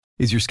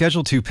Is your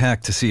schedule too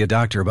packed to see a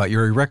doctor about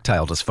your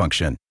erectile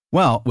dysfunction?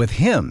 Well, with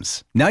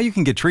Hims, now you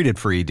can get treated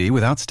for ED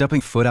without stepping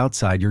foot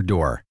outside your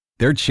door.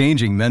 They're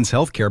changing men's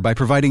healthcare by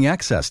providing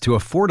access to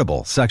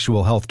affordable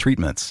sexual health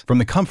treatments from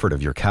the comfort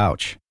of your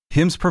couch.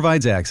 Hims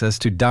provides access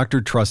to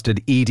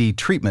doctor-trusted ED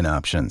treatment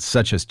options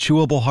such as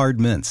chewable hard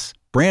mints,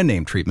 brand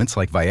name treatments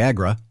like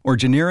Viagra, or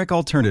generic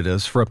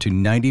alternatives for up to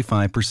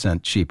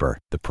 95% cheaper.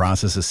 The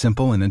process is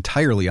simple and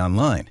entirely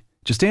online.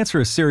 Just answer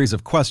a series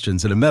of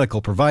questions and a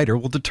medical provider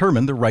will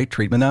determine the right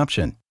treatment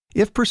option.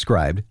 If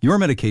prescribed, your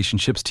medication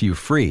ships to you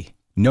free.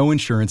 No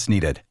insurance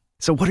needed.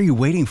 So what are you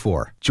waiting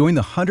for? Join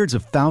the hundreds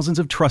of thousands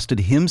of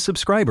trusted Hims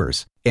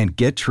subscribers and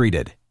get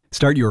treated.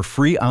 Start your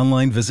free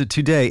online visit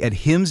today at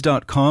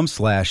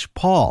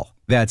hims.com/Paul.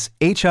 That's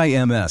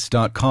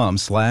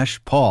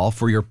HIMS.com/Paul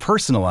for your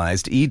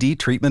personalized ED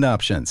treatment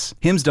options.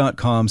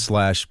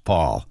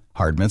 hims.com/Paul.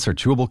 Hard mints are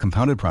chewable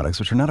compounded products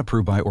which are not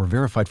approved by or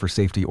verified for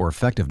safety or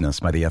effectiveness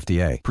by the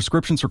FDA.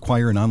 Prescriptions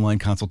require an online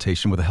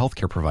consultation with a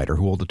healthcare provider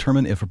who will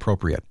determine if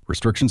appropriate.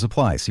 Restrictions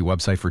apply. See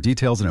website for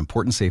details and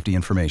important safety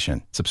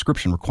information.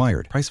 Subscription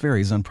required. Price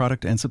varies on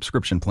product and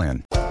subscription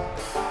plan.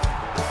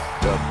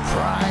 The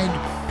pride,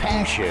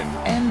 passion,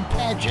 and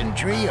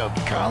pageantry of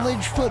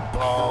college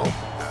football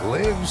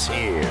lives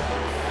here.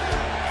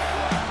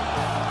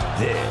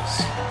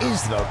 This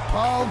is the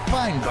Paul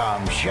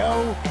Feinbaum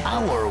Show,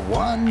 Hour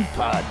 1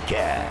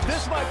 podcast.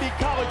 This might be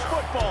college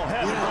football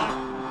heaven.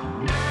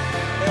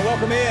 And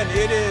welcome in.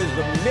 It is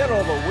the middle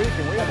of a week,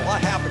 and we have a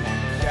lot happening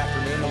this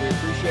afternoon, and we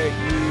appreciate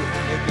you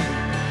making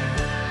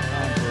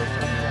time for us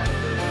on the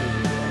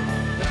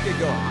Let's get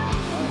going. A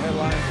lot of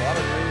headlines, a lot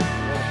of news,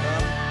 more to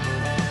come.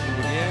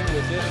 We begin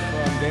with this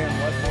from Dan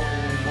Wetzel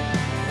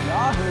in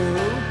Yahoo.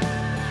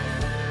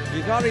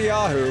 He's not a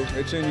Yahoo,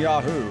 it's in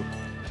Yahoo.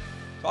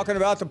 Talking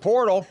about the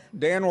portal,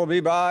 Dan will be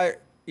by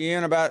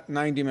in about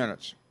 90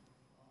 minutes.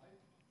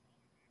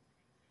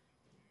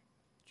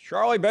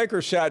 Charlie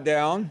Baker sat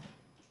down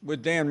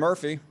with Dan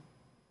Murphy.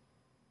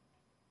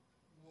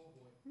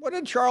 What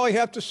did Charlie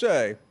have to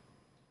say? I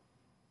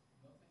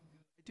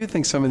do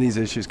think some of these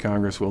issues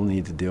Congress will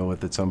need to deal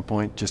with at some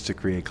point just to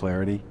create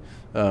clarity.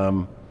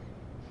 There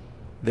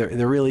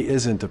really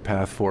isn't a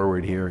path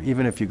forward here.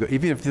 Even if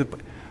the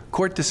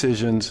court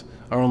decisions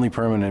are only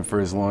permanent for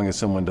as long as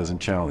someone doesn't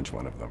challenge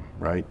one of them,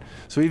 right?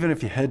 So even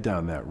if you head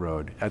down that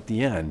road, at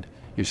the end,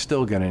 you're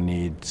still going to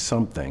need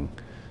something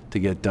to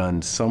get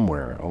done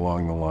somewhere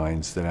along the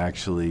lines that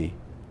actually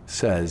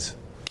says,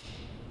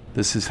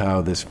 this is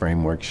how this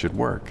framework should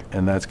work.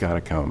 And that's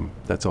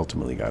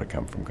ultimately got to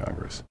come from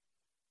Congress.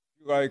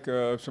 You like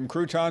some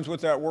croutons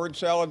with that word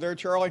salad there,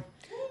 Charlie?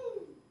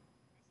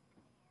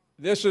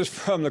 This is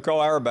from Nicole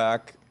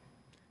Auerbach.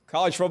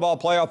 College Football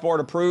Playoff Board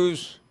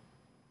approves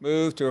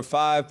move to a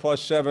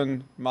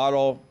 5+7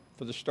 model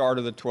for the start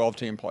of the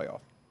 12-team playoff.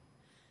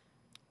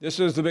 This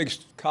is the big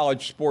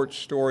college sports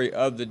story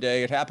of the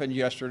day. It happened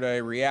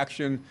yesterday.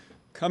 Reaction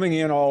coming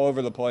in all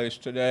over the place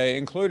today,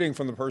 including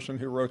from the person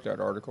who wrote that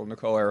article,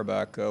 Nicole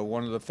Auerbach,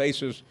 one of the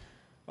faces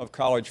of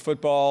college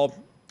football,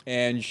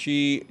 and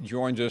she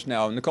joins us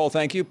now. Nicole,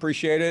 thank you.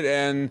 Appreciate it.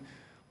 And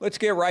let's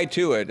get right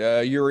to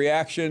it. Your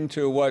reaction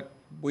to what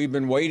we've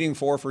been waiting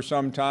for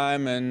some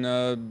time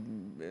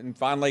and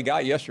finally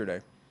got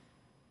yesterday.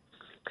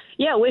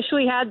 Yeah, wish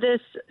we had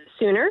this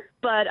sooner,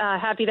 but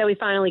happy that we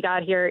finally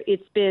got here.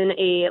 It's been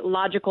a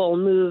logical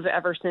move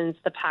ever since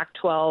the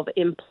Pac-12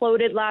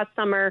 imploded last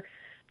summer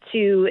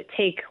to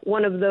take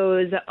one of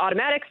those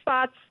automatic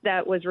spots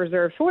that was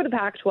reserved for the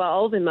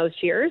Pac-12 in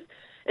most years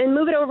and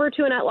move it over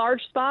to an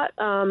at-large spot.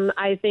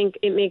 I think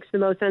it makes the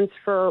most sense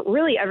for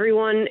really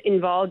everyone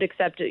involved,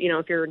 except,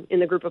 if you're in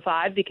the group of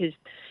five, because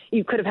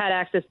you could have had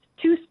access to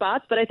two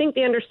spots. But I think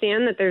they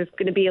understand that there's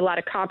going to be a lot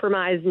of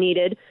compromise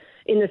needed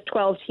in this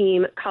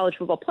 12-team college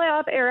football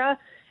playoff era.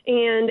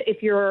 And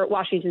if you're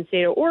Washington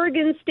State or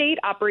Oregon State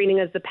operating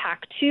as the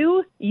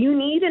Pac-2, you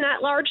need an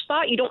at-large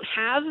spot. You don't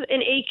have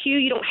an AQ.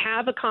 You don't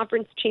have a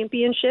conference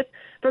championship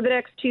for the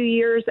next 2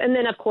 years. And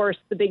then, of course,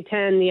 the Big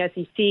Ten, the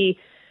SEC,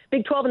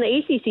 Big 12, and the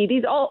ACC,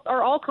 these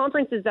are all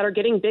conferences that are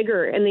getting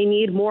bigger, and they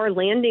need more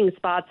landing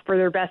spots for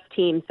their best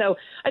team. So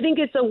I think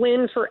it's a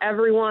win for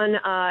everyone,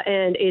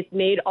 and it's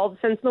made all the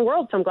sense in the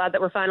world. So I'm glad that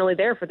we're finally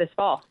there for this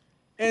fall.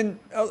 And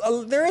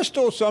there is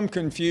still some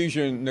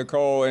confusion,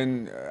 Nicole,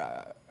 and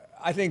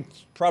I think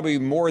probably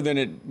more than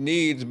it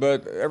needs,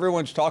 but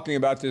everyone's talking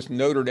about this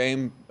Notre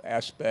Dame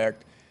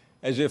aspect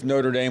as if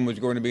Notre Dame was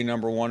going to be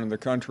number one in the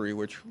country,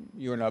 which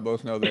you and I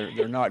both know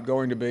they're not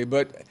going to be.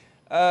 But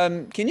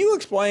can you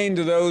explain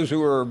to those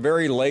who are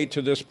very late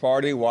to this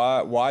party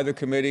why the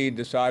committee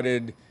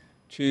decided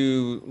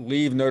to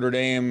leave Notre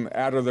Dame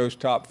out of those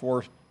top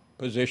four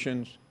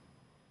positions?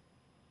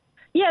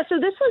 Yeah, so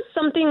this was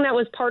something that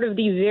was part of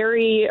the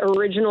very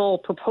original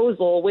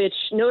proposal, which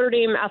Notre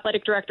Dame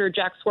Athletic Director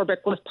Jack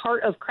Swarbrick was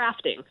part of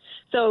crafting.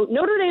 So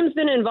Notre Dame's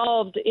been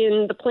involved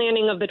in the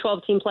planning of the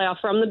 12-team playoff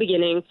from the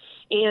beginning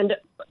and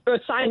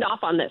signed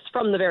off on this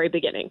from the very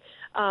beginning.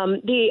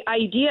 The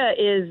idea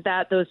is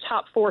that those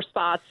top four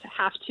spots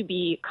have to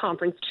be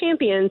conference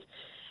champions.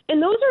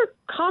 And those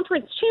are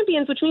conference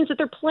champions, which means that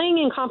they're playing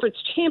in conference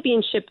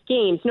championship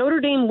games. Notre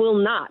Dame will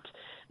not.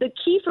 The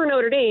key for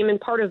Notre Dame, and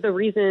part of the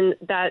reason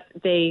that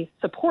they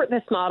support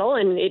this model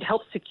and it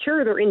helps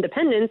secure their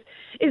independence,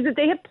 is that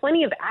they have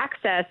plenty of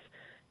access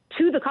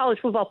to the college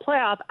football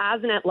playoff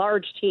as an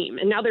at-large team.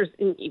 And now there's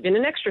even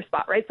an extra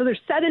spot, right? So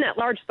there's 7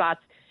 at-large spots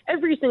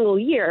every single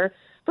year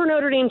for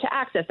Notre Dame to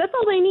access. That's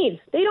all they need.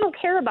 They don't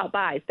care about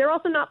buys. They're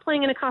also not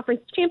playing in a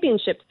conference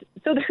championship,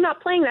 so they're not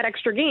playing that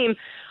extra game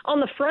on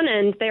the front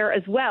end there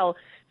as well.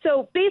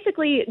 So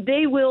basically,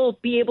 they will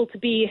be able to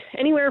be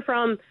anywhere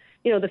from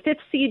the 5th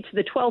seed to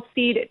the 12th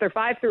seed. If they're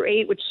 5 through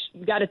 8, which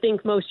you got to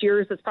think most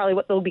years that's probably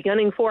what they'll be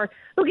gunning for.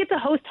 They'll get to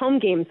host home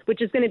games,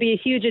 which is going to be a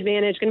huge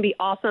advantage, going to be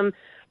awesome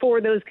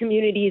for those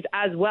communities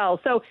as well.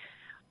 So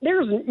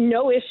there's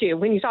no issue.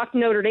 When you talk to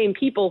Notre Dame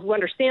people who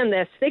understand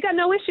this, they got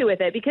no issue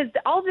with it because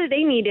all that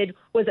they needed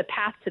was a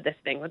path to this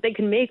thing, that they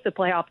can make the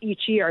playoff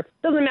each year.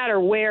 Doesn't matter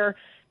where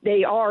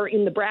they are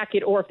in the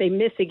bracket or if they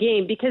miss a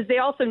game, because they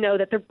also know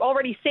that they're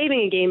already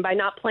saving a game by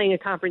not playing a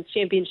conference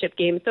championship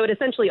game. So it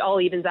essentially all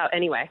evens out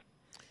anyway.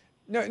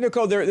 No,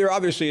 Nicole, there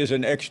obviously is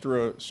an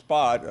extra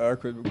spot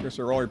because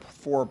there are only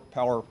 4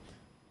 Power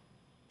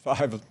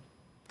 5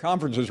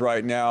 conferences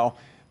right now.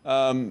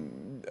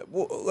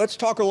 Let's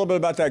talk a little bit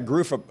about that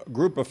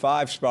group of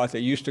 5 spot that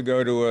used to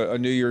go to a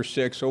New Year's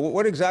 6. So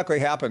what exactly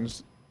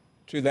happens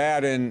to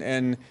that,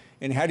 and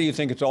how do you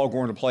think it's all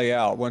going to play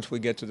out once we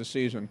get to the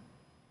season?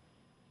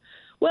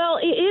 Well,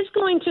 it is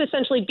going to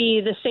essentially be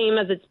the same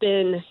as it's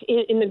been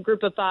in the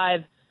group of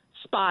 5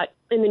 spot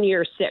in the New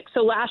Year's 6.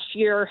 So last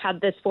year, had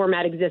this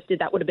format existed,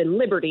 that would have been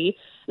Liberty,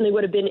 and they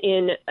would have been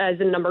in as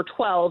a number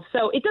 12.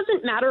 So it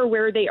doesn't matter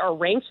where they are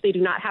ranked. They do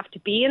not have to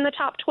be in the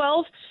top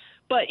 12,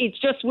 but it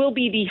just will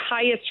be the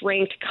highest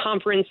ranked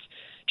conference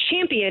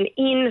champion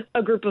in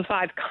a group of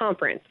 5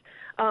 conference.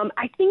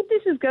 I think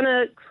this is going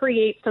to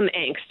create some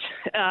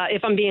angst,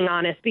 if I'm being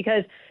honest,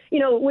 because,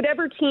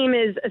 whatever team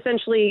is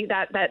essentially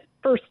that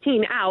first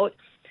team out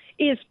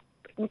is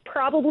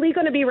probably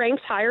going to be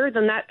ranked higher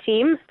than that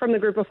team from the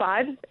group of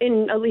 5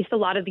 in at least a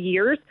lot of the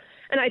years.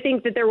 And I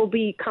think that there will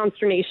be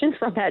consternation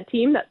from that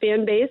team, that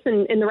fan base,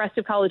 and the rest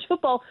of college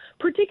football,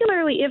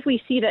 particularly if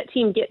we see that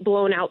team get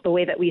blown out the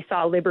way that we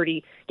saw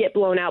Liberty get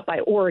blown out by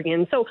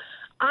Oregon. So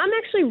I'm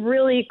actually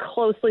really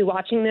closely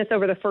watching this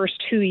over the first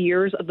 2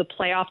 years of the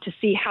playoff to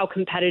see how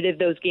competitive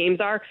those games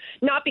are,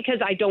 not because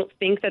I don't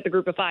think that the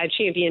group of 5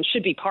 champions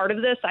should be part of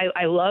this.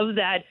 I love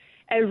that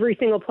every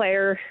single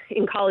player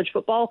in college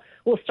football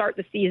will start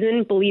the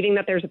season believing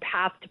that there's a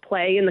path to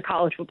play in the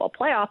college football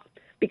playoff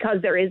because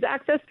there is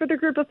access for the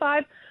group of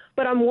 5.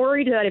 But I'm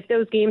worried that if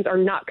those games are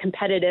not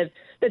competitive,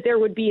 that there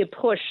would be a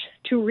push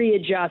to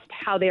readjust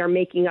how they are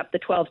making up the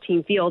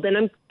 12-team field. And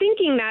I'm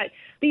thinking that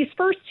these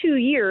first 2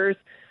 years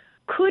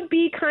could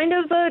be kind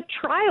of a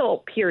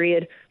trial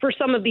period for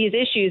some of these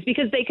issues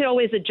because they could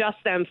always adjust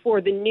them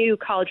for the new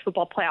college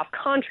football playoff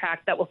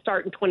contract that will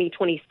start in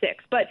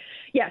 2026. But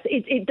yes,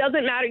 it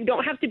doesn't matter. You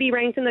don't have to be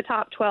ranked in the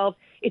top 12.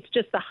 It's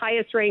just the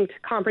highest ranked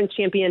conference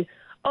champion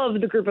of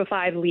the group of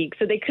 5 league.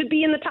 So they could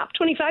be in the top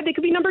 25. They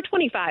could be number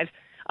 25.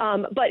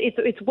 But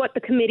it's what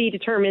the committee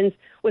determines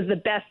was the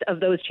best of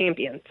those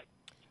champions.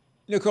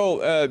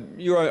 Nicole,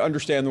 you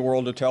understand the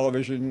world of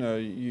television.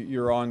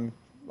 You're on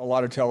a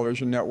lot of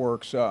television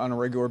networks on a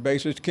regular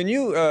basis. Can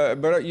you,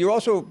 but you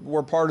also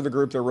were part of the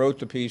group that wrote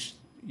the piece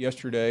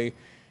yesterday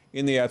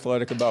in The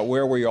Athletic about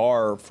where we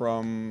are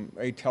from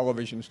a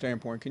television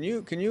standpoint. Can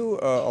you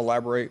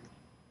elaborate?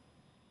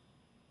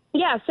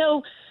 Yeah,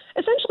 so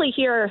essentially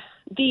here,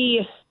 the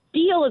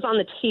deal is on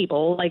the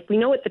table. Like, we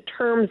know what the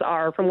terms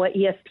are from what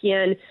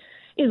ESPN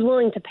is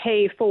willing to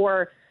pay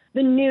for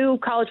the new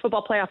college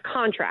football playoff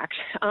contract.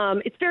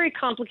 It's very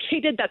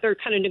complicated that they're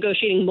kind of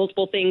negotiating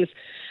multiple things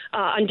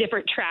on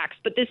different tracks,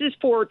 but this is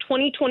for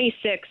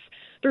 2026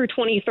 through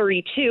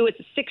 2032. It's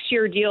a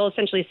 6-year deal,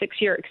 essentially a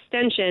 6-year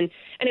extension,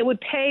 and it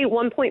would pay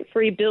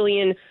 $1.3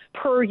 billion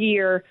per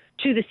year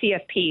to the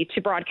CFP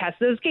to broadcast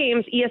those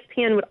games.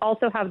 ESPN would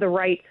also have the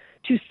right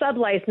to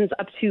sublicense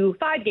up to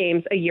 5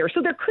 games a year.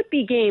 So there could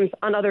be games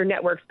on other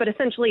networks, but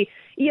essentially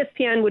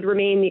ESPN would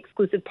remain the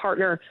exclusive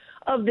partner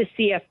of the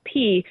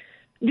CFP.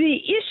 The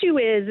issue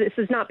is this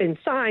has not been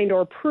signed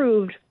or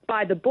approved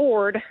by the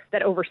board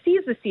that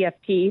oversees the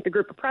CFP, the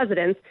group of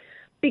presidents,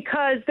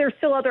 because there's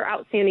still other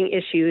outstanding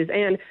issues.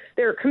 And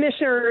there are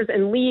commissioners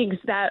and leagues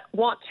that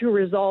want to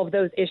resolve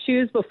those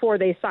issues before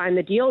they sign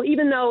the deal,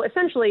 even though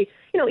essentially,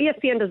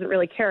 ESPN doesn't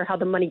really care how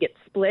the money gets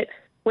split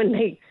when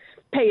they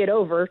pay it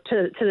over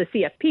to the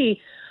CFP.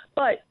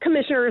 But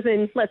commissioners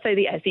in, let's say,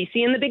 the SEC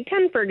and the Big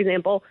Ten, for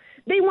example,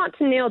 they want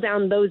to nail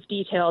down those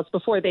details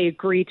before they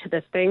agree to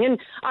this thing. And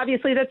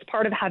obviously that's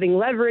part of having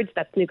leverage,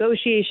 that's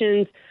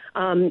negotiations,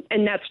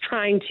 and that's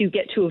trying to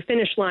get to a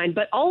finish line.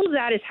 But all of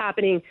that is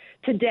happening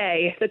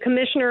today. The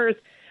commissioners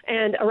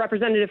and a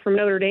representative from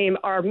Notre Dame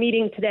are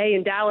meeting today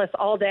in Dallas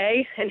all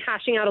day and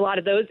hashing out a lot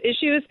of those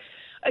issues.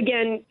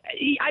 Again,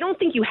 I don't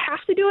think you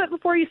have to do it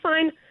before you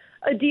sign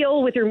a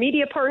deal with your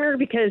media partner,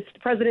 because the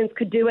presidents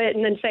could do it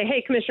and then say,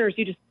 hey, commissioners,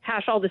 you just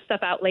hash all this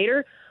stuff out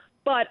later.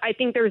 But I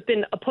think there's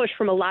been a push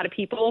from a lot of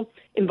people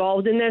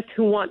involved in this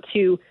who want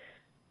to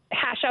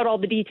hash out all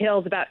the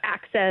details about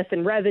access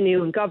and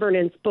revenue and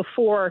governance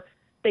before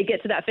they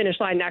get to that finish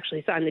line and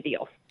actually sign the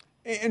deal.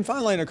 And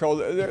finally, Nicole,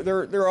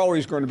 there are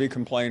always going to be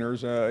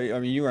complainers. I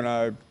mean, you and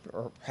I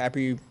are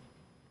happy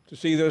to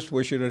see this,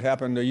 wish it had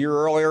happened a year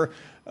earlier.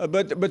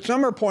 But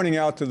some are pointing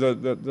out to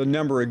the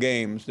number of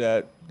games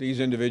that these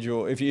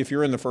individuals, if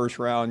you're in the first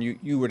round,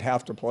 you would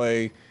have to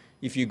play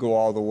if you go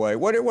all the way.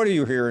 What are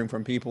you hearing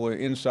from people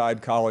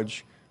inside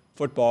college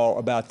football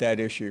about that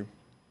issue?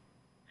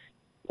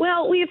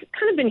 Well, we've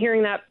kind of been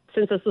hearing that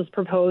since this was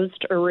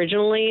proposed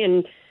originally.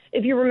 And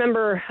if you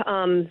remember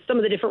some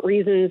of the different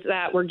reasons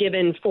that were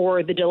given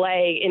for the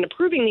delay in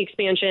approving the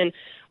expansion,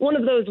 one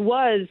of those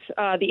was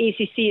the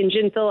ACC and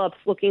Jim Phillips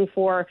looking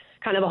for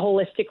kind of a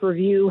holistic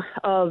review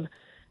of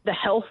the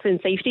health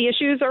and safety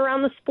issues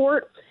around the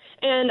sport.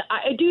 And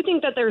I do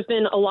think that there's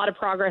been a lot of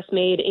progress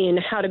made in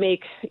how to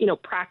make,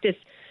 practice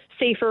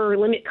safer,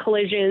 limit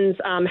collisions,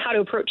 how to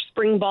approach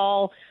spring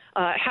ball,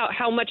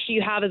 how much do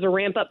you have as a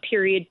ramp-up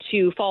period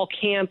to fall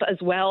camp as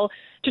well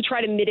to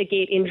try to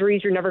mitigate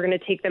injuries. You're never going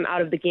to take them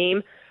out of the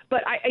game.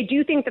 But I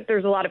do think that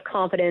there's a lot of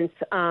confidence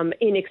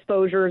in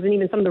exposures and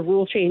even some of the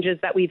rule changes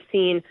that we've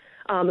seen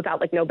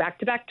about no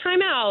back-to-back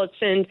timeouts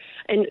and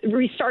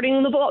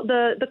restarting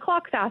the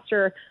clock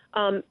faster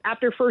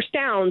after first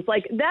downs.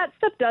 That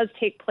stuff does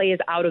take plays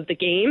out of the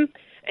game.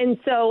 And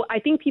so I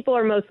think people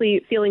are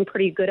mostly feeling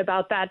pretty good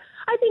about that.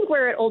 I think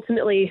where it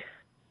ultimately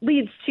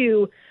leads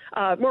to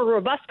more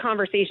robust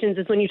conversations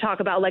is when you talk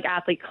about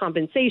athlete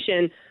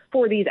compensation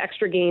for these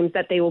extra games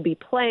that they will be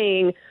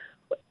playing.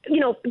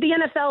 The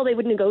NFL, they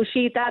would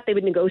negotiate that. They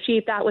would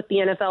negotiate that with the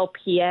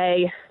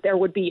NFLPA. There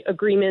would be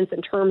agreements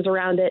and terms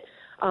around it.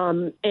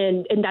 And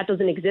that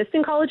doesn't exist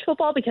in college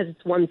football because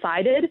it's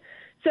one-sided.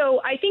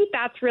 So I think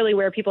that's really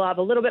where people have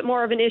a little bit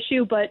more of an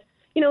issue. But,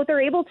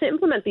 they're able to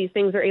implement these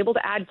things. They're able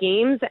to add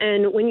games.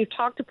 And when you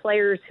talk to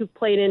players who've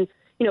played in,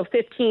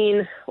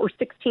 15 or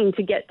 16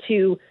 to get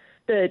to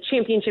the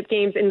championship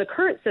games in the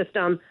current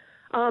system,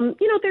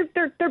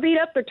 they're beat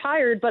up, they're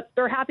tired, but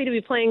they're happy to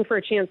be playing for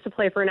a chance to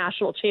play for a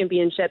national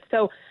championship.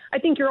 So I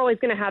think you're always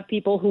going to have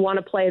people who want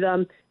to play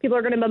them. People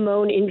are going to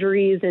bemoan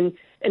injuries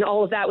and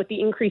all of that with the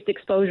increased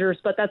exposures,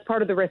 but that's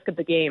part of the risk of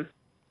the game.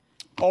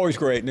 Always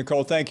great.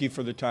 Nicole, thank you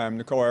for the time.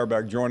 Nicole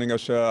Auerbach joining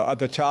us at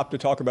the top to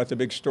talk about the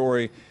big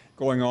story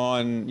going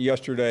on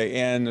yesterday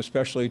and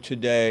especially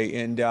today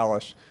in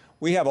Dallas.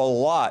 We have a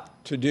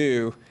lot to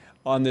do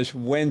on this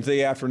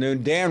Wednesday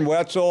afternoon. Dan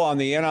Wetzel on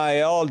the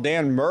NIL.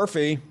 Dan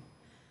Murphy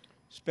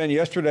spent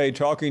yesterday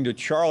talking to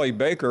Charlie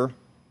Baker.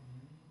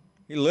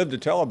 He lived to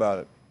tell about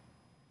it.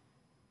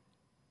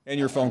 And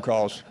your phone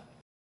calls.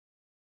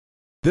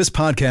 This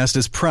podcast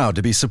is proud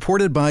to be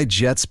supported by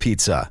Jets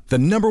Pizza, the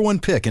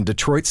 #1 pick in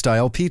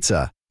Detroit-style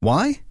pizza.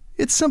 Why?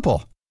 It's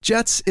simple.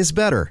 Jets is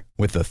better.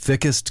 With the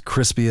thickest,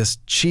 crispiest,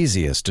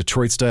 cheesiest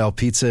Detroit-style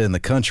pizza in the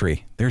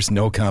country, there's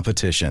no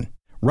competition.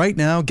 Right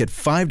now, get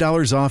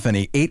 $5 off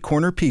any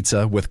 8-corner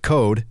pizza with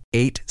code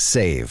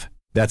 8SAVE.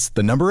 That's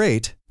the number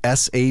 8,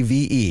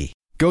 SAVE.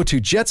 Go to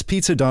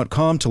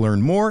jetspizza.com to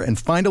learn more and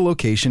find a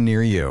location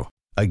near you.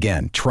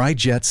 Again, try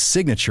Jet's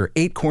signature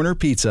 8-corner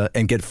pizza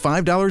and get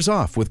 $5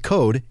 off with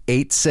code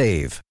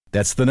 8SAVE.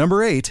 That's the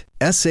number 8,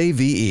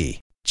 SAVE.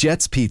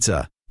 Jet's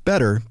Pizza.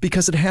 Better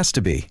because it has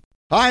to be.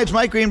 Hi, it's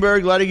Mike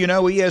Greenberg letting you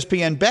know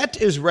ESPN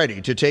Bet is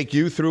ready to take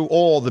you through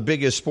all the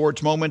biggest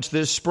sports moments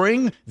this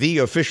spring. The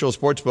official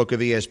sportsbook of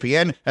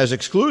ESPN has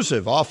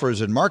exclusive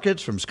offers and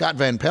markets from Scott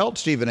Van Pelt,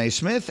 Stephen A.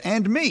 Smith,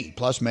 and me,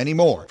 plus many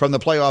more. From the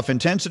playoff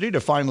intensity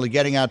to finally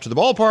getting out to the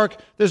ballpark,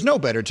 there's no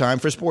better time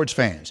for sports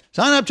fans.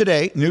 Sign up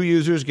today. New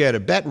users get a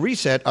bet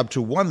reset up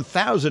to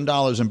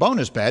 $1,000 in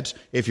bonus bets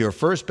if your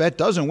first bet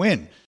doesn't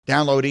win.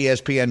 Download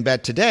ESPN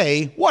Bet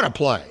today. What a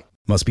play.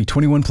 Must be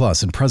 21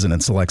 plus and present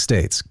in select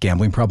states.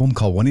 Gambling problem?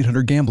 Call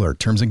 1-800-GAMBLER.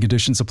 Terms and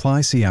conditions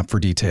apply. See app for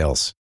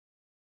details.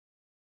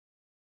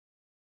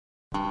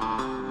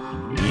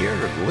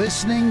 You're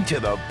listening to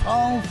the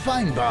Paul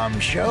Feinbaum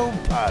Show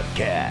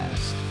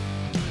podcast.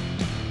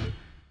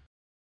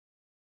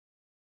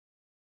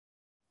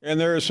 And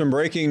there is some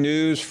breaking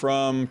news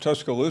from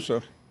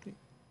Tuscaloosa.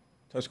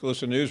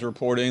 Tuscaloosa News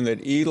reporting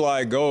that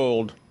Eli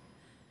Gold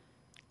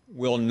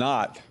will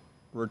not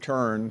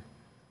return.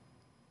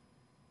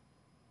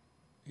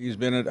 He's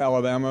been at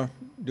Alabama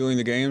doing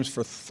the games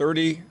for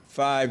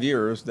 35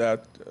 years,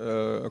 that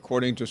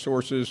according to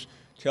sources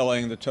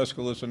telling the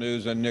Tuscaloosa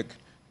News and Nick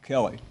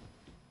Kelly.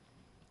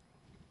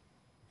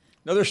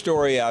 Another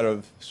story out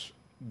of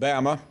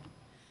Bama. How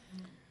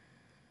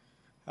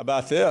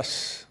about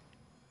this?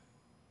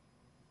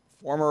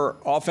 Former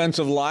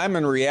offensive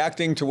lineman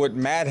reacting to what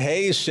Matt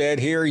Hayes said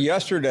here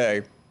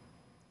yesterday.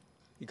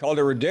 He called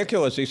it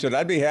ridiculous. He said,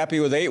 I'd be happy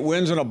with 8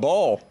 wins in a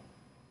bowl.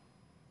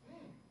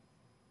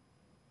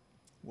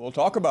 We'll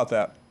talk about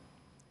that.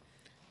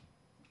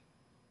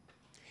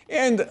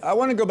 And I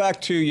want to go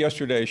back to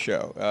yesterday's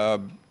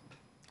show.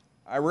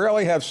 I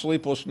rarely have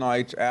sleepless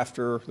nights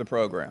after the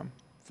program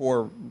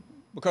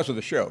because of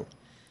the show.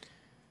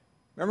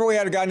 Remember we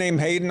had a guy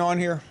named Hayden on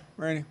here,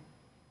 Randy?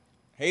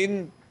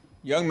 Hayden,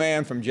 young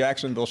man from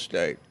Jacksonville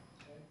State,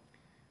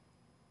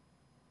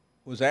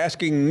 was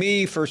asking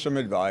me for some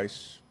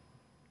advice.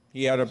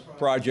 He had a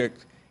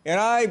project, and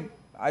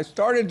I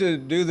started to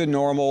do the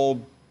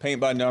normal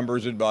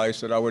paint-by-numbers advice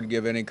that I would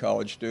give any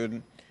college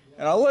student.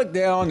 And I looked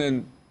down,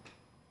 and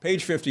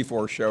page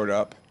 54 showed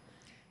up.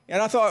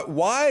 And I thought,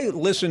 why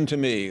listen to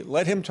me?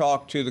 Let him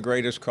talk to the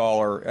greatest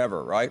caller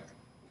ever, right?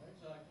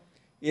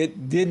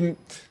 It didn't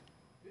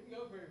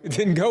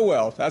go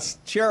well. That's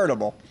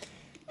charitable.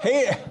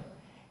 Hayden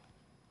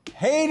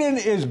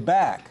is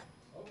back.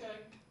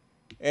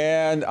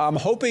 And I'm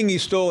hoping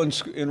he's still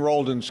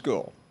enrolled in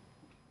school.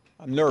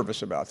 I'm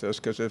nervous about this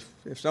because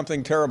if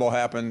something terrible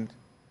happened,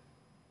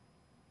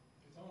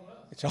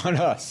 it's on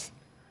us.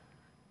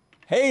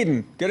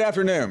 Hayden, good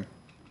afternoon.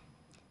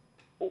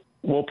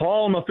 Well,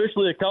 Paul, I'm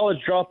officially a college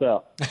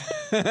dropout.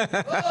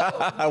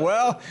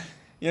 Well,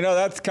 you know,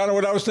 that's kind of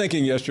what I was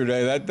thinking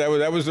yesterday.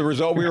 That was the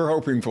result we were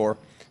hoping for.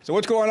 So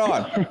what's going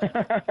on?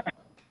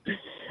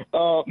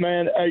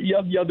 Man,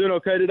 y'all doing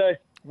okay today?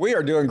 We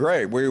are doing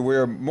great.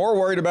 We're more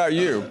worried about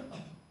you.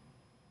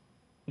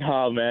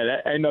 Oh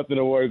man, ain't nothing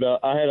to worry about.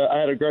 I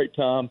had a great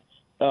time.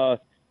 I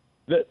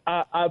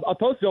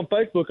posted on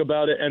Facebook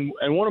about it, and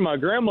one of my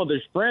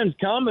grandmother's friends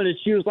commented.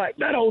 She was like,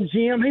 "That old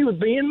Jim, he was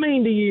being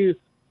mean to you."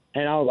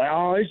 And I was like,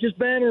 "Oh, it's just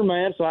banter,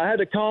 man." So I had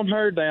to calm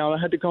her down.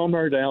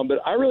 But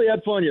I really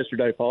had fun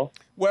yesterday, Paul.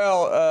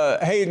 Well,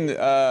 Hayden,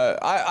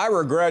 I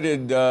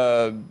regretted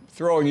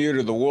throwing you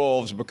to the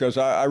wolves because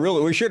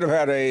we should have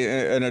had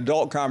an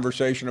adult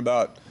conversation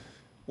about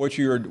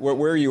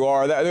where you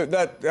are.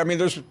 I mean,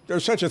 there's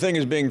such a thing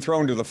as being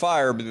thrown to the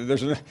fire, but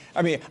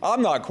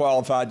I'm not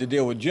qualified to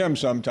deal with Jim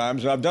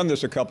sometimes, and I've done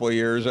this a couple of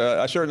years.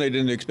 I certainly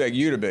didn't expect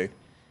you to be.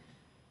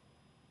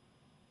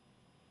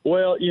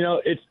 Well, you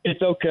know,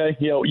 it's okay.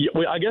 You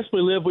know, I guess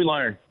we live, we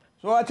learn.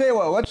 So I tell you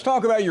what, let's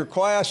talk about your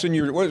class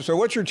and so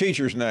what's your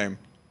teacher's name?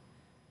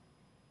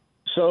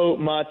 So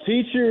my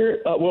teacher,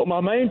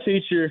 my main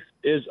teacher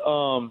is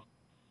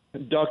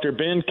Dr.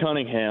 Ben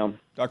Cunningham.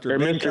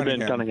 Mr.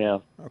 Ben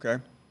Cunningham. Okay.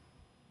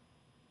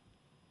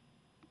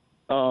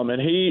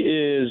 And he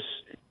is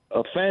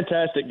a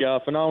fantastic guy,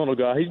 phenomenal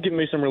guy. He's giving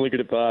me some really good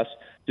advice.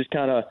 Just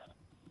kind of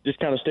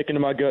sticking to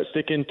my gut,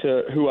 sticking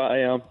to who I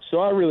am. So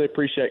I really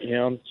appreciate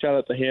him. Shout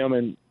out to him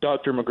and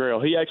Dr.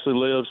 McGrail. He actually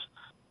lives,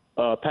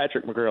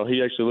 Patrick McGrail.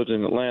 He actually lives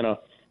in Atlanta,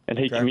 and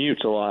he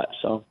commutes a lot.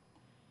 So.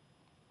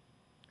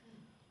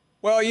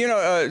 Well, you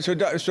know,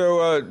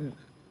 so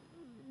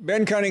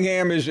Ben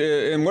Cunningham is,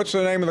 and what's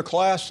the name of the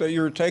class that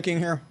you're taking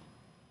here?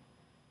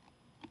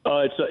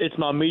 It's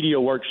my media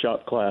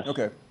workshop class.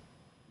 Okay.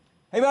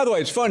 Hey, by the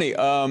way, it's funny.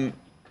 About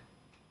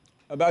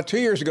 2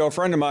 years ago, a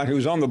friend of mine who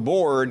was on the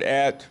board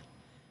at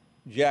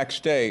Jack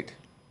State,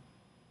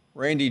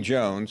 Randy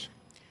Jones.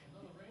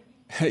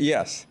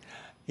 Yes.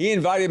 He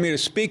invited me to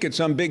speak at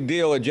some big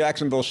deal at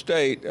Jacksonville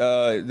State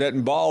that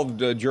involved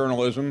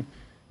journalism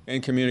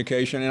and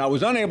communication, and I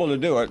was unable to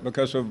do it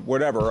because of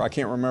whatever. I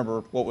can't remember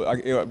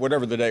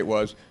whatever the date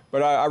was,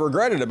 but I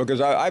regretted it because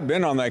I've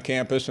been on that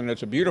campus, and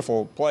it's a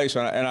beautiful place,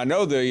 and I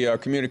know the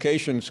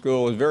communication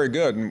school is very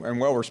good and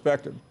well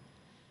respected.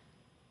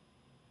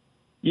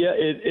 Yeah,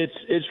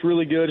 it's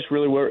really good.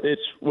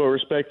 It's well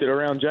respected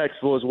around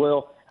Jacksonville as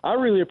well. I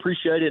really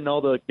appreciate it and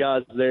all the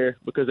guys there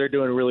because they're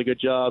doing a really good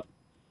job.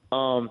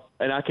 And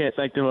I can't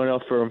thank them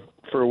enough for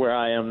where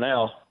I am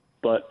now.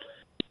 But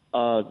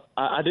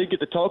I did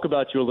get to talk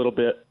about you a little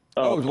bit.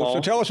 Paul,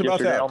 so tell us about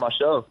that on my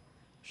show.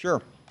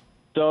 Sure.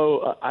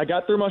 So I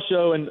got through my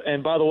show,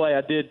 and by the way,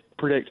 I did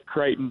predict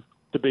Creighton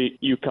to beat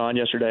UConn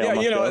yesterday. Yeah, on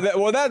my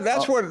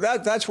show.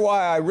 That's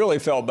why I really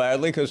felt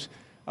badly because.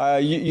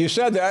 You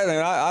said that, and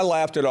I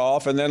laughed it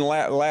off. And then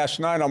last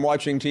night I'm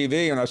watching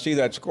TV, and I see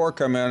that score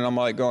come in, and I'm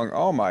like going,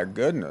 oh, my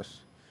goodness.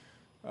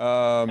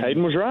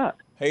 Hayden was right.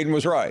 Hayden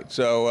was right.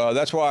 So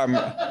that's why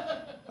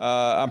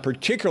I'm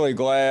particularly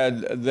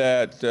glad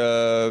that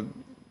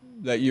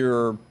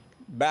you're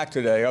back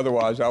today.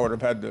 Otherwise, I would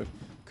have had to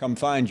come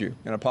find you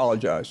and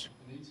apologize.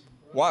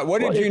 What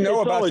did you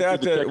know about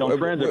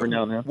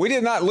that? We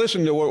did not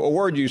listen to a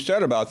word you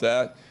said about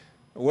that.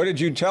 What did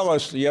you tell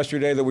us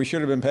yesterday that we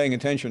should have been paying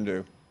attention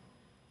to?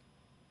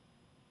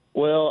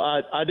 Well,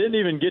 I didn't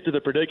even get to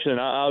the prediction.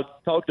 I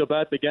talked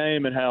about the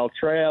game and how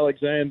Trey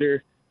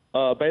Alexander,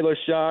 Baylor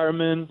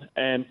Shireman,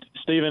 and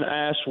Stephen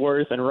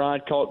Ashworth and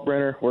Ryan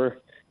Kalkbrenner were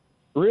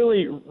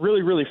really,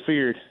 really, really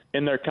feared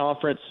in their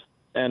conference.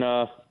 And,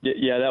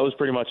 yeah, that was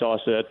pretty much all I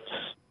said.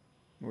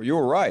 Well, you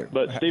were right.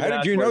 But Stephen how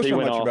did you know so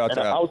much about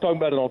that? I was talking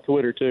about it on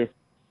Twitter, too.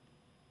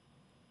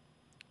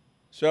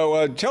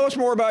 So tell us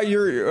more about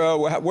your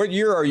what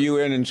year are you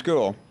in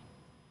school?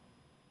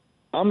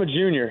 I'm a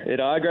junior.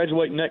 I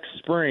graduate next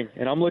spring,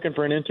 and I'm looking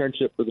for an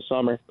internship for the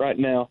summer right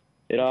now.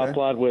 I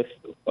applied with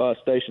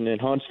stationed in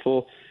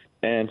Huntsville,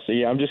 and so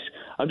yeah, I'm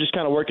just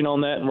kind of working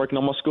on that and working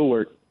on my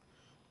schoolwork.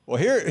 Well,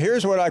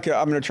 here's what I'm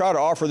going to try to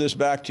offer this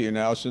back to you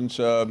now, since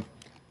I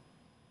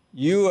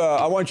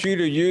want you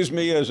to use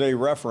me as a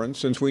reference,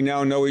 since we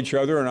now know each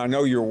other and I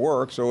know your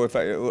work. So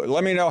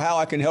let me know how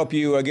I can help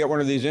you get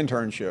one of these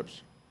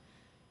internships.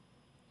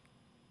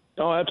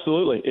 Oh,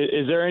 absolutely.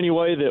 Is there any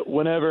way that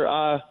whenever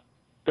I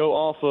go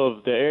off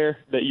of the air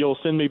that you'll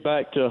send me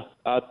back to,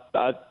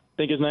 I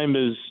think his name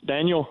is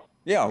Daniel?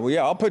 Yeah, well,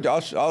 yeah,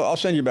 I'll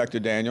send you back to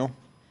Daniel.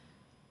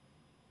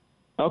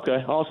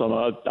 Okay, awesome.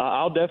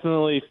 I'll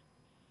definitely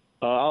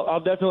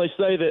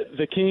say that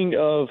the king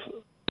of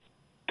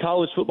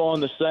college football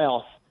in the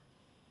South,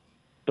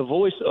 the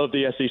voice of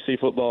the SEC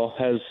football,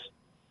 has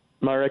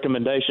my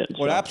recommendations.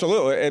 Well,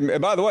 absolutely.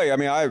 And by the way, I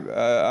mean,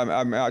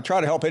 I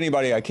try to help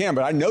anybody I can,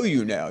 but I know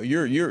you now.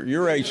 You're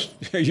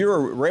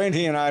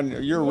Randy and I.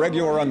 You're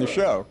regular on the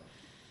show.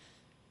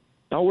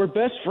 Oh, we're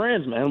best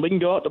friends, man. We can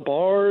go out to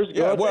bars,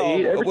 go out to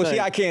eat, everything. Well, see,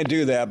 I can't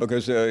do that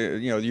because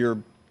it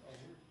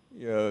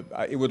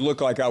would look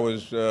like I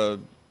was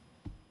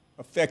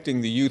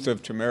affecting the youth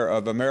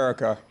of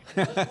America.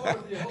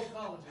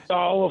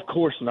 Oh, of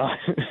course not.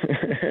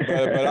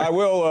 but I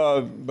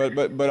will.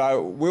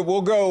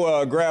 We'll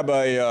go grab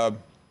a.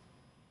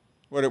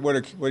 What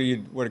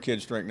do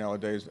kids drink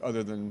nowadays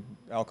other than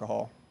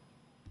alcohol?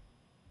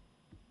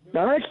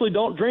 I actually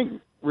don't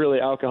drink really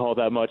alcohol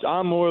that much.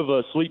 I'm more of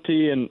a sweet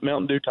tea and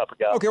Mountain Dew type of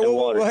guy. Okay,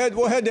 well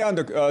we'll head down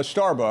to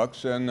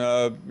Starbucks and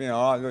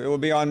it will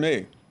be on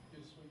me.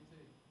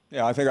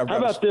 Yeah, I think I've got.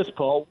 How about this,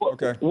 Paul?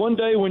 Okay. One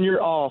day when you're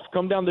off,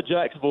 come down to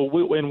Jacksonville,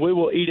 and we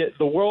will eat at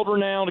the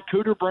world-renowned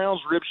Cooter Brown's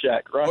Rib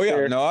Shack right there.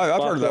 Oh, yeah. No,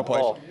 I've heard of that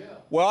place.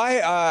 Well,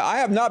 I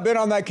have not been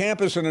on that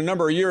campus in a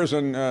number of years,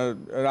 and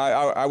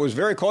I was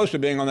very close to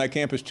being on that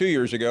campus 2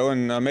 years ago,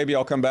 and maybe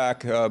I'll come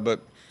back.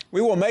 But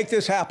we will make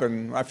this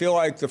happen. I feel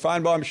like the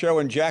Feinbaum Show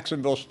in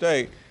Jacksonville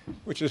State,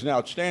 which is an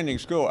outstanding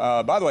school.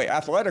 By the way,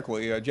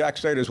 athletically, Jack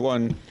State has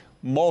won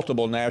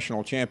multiple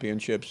national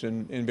championships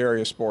in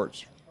various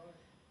sports.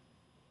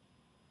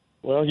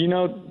 Well,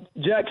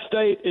 Jack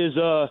State is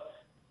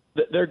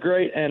they're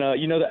great, and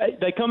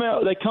they come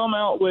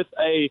out with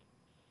a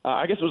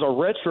I guess it was a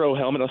retro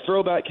helmet, a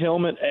throwback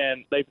helmet,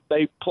 and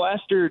they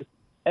plastered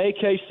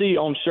AKC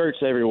on shirts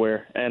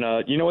everywhere.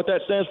 And you know what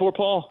that stands for,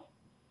 Paul?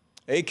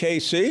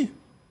 AKC?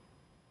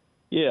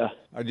 Yeah,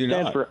 I do not.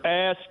 Stands for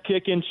ass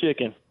kicking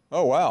chicken.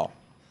 Oh wow,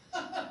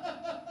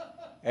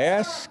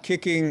 ass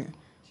kicking.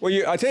 Well,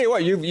 I tell you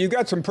what, you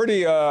got some pretty.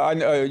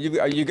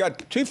 You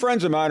got two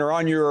friends of mine are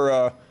on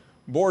your.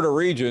 Board of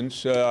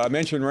Regents. I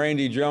mentioned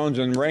Randy Jones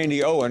and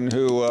Randy Owen,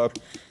 who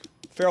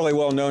fairly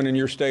well known in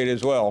your state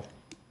as well.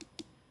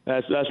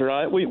 That's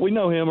right. We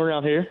know him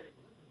around here.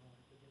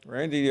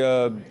 Randy,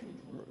 I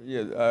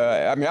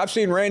mean, I've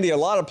seen Randy a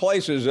lot of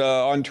places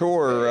on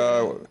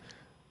tour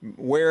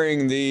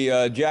wearing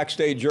the Jack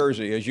State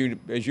jersey, as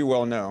you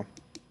well know.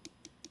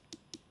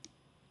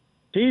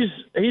 He's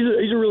a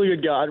really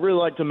good guy. I'd really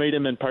like to meet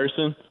him in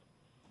person.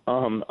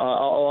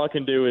 All I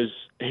can do is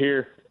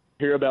hear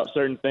about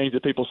certain things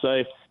that people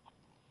say,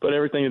 but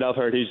everything that I've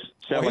heard, he's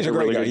like a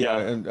really good guy. Yeah,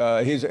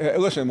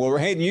 and listen. Well,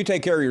 Hayden, you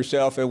take care of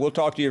yourself, and we'll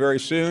talk to you very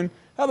soon.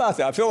 How about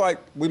that? I feel like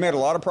we made a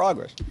lot of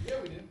progress. Yeah,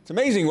 we did. It's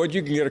amazing what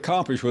you can get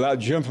accomplished without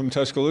Jim from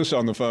Tuscaloosa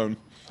on the phone.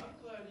 I'm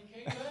glad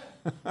you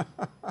came back.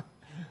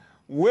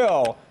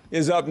 Will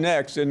is up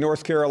next in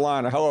North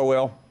Carolina. Hello,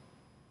 Will.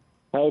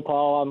 Hey,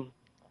 Paul. I'm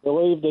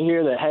relieved to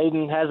hear that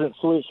Hayden hasn't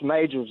switched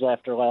majors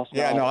after last night.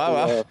 Yeah, no,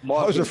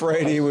 I was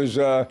afraid he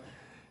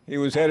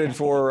was headed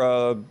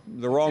for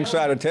the wrong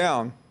side of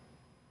town.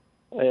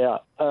 Yeah.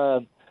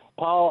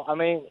 Paul, I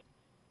mean,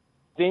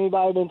 has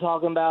anybody been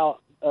talking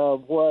about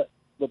what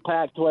the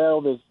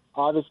Pac-12 is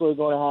obviously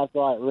going to have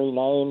to,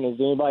 rename? Has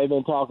anybody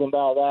been talking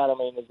about that? I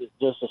mean, is it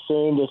just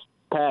assumed it's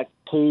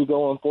Pac-2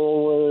 going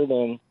forward?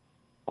 And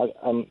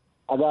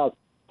I got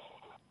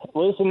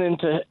listening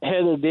to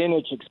Heather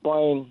Dinich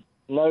explain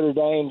Notre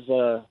Dame's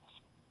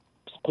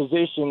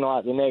position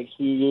the next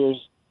few years.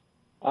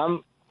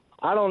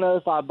 I don't know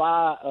if I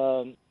buy,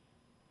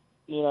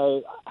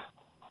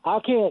 I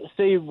can't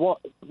see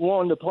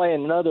wanting to play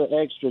another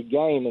extra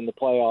game in the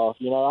playoff.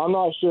 I'm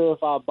not sure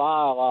if I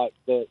buy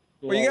that.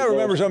 Well, you got to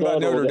remember something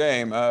about Notre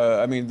Dame.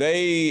 I mean,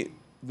 they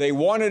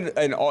wanted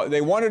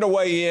a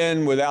way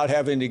in without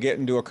having to get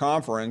into a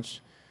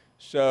conference.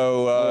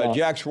 So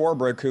Jack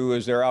Swarbrick, who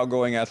is their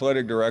outgoing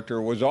athletic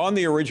director, was on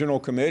the original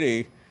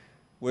committee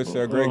with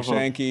Greg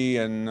Sankey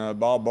and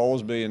Bob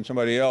Bowlesby and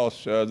somebody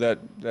else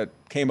that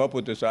came up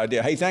with this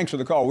idea. Hey, thanks for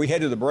the call. We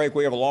head to the break.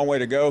 We have a long way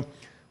to go.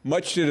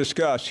 Much to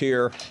discuss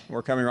here.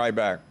 We're coming right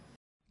back.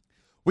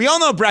 We all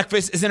know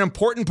breakfast is an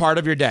important part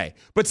of your day,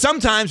 but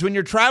sometimes when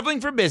you're traveling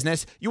for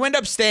business, you end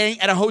up staying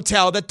at a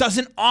hotel that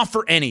doesn't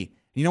offer any.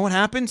 You know what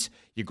happens?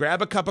 You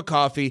grab a cup of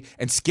coffee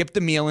and skip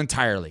the meal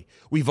entirely.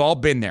 We've all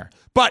been there.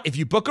 But if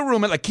you book a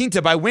room at La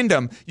Quinta by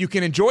Wyndham, you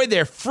can enjoy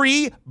their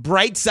free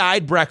Bright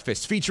Side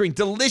breakfast featuring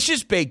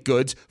delicious baked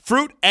goods,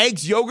 fruit,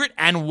 eggs, yogurt,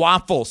 and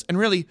waffles. And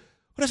really,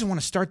 who doesn't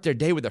want to start their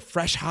day with a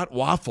fresh, hot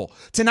waffle?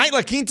 Tonight,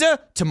 La Quinta,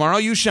 tomorrow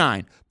you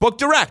shine. Book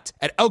direct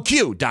at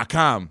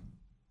lq.com.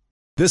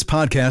 This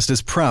podcast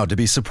is proud to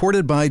be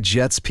supported by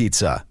Jets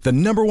Pizza, the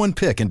 #1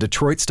 pick in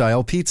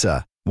Detroit-style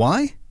pizza.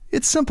 Why?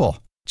 It's simple.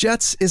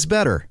 Jets is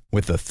better.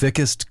 With the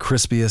thickest,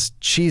 crispiest,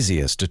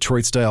 cheesiest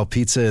Detroit-style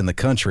pizza in the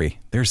country,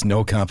 there's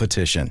no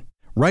competition.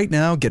 Right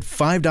now, get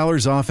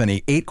 $5 off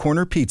any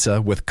 8-corner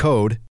pizza with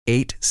code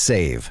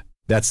 8SAVE.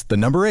 That's the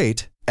number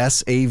 8,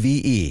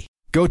 SAVE.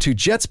 Go to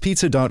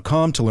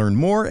jetspizza.com to learn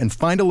more and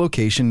find a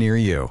location near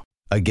you.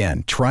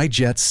 Again, try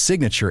Jet's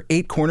signature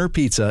 8-corner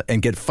pizza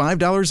and get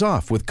 $5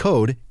 off with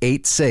code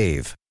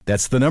 8SAVE.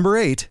 That's the number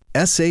 8,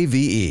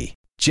 SAVE.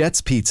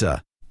 Jet's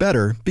Pizza.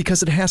 Better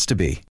because it has to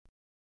be.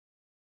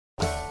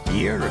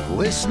 You're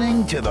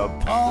listening to the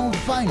Paul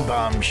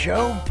Feinbaum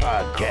Show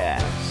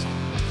podcast.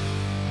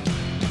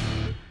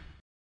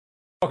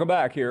 Welcome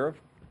back here.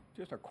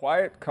 Just a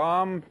quiet,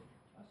 calm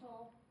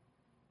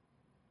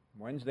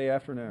Wednesday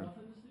afternoon.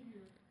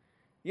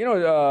 You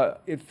know,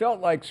 it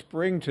felt like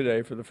spring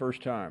today for the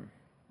first time.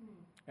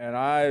 And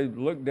I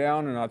looked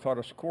down and I thought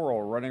a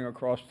squirrel running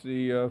across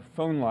the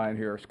phone line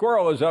here.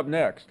 Squirrel is up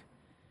next.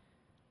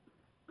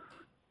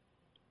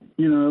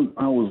 You know,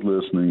 I was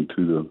listening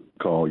to the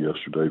call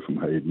yesterday from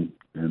Hayden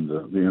and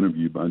the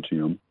interview by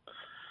Jim.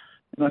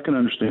 And I can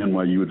understand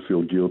why you would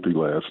feel guilty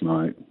last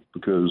night,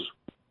 because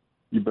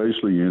you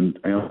basically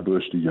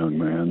ambushed a young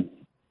man.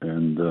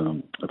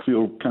 And I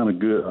feel kind of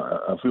good.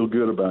 I feel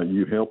good about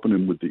you helping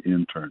him with the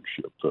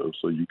internship, though.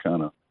 So you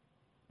kind of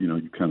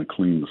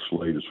clean the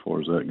slate as far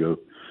as that goes.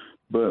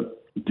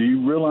 But do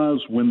you realize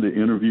when the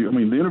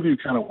interview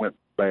kind of went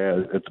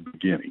bad at the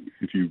beginning.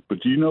 But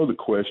do you know the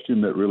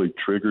question that really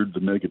triggered the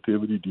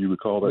negativity? Do you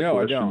recall that question? No,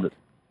 I don't. That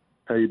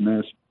Hayden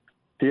asked?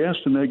 He asked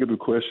a negative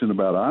question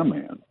about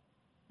I-Man.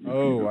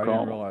 Oh, I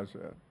didn't realize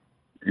that.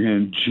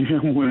 And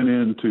Jim went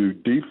into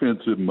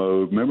defensive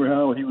mode. Remember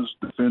how he was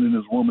defending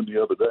his woman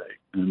the other day?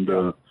 And,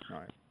 right.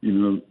 You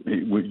know,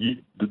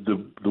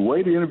 the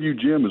way to interview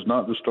Jim is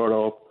not to start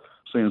off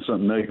saying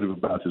something negative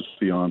about his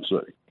fiance,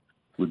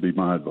 would be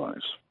my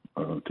advice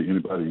to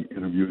anybody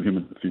interviewing him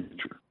in the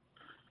future.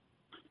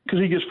 Because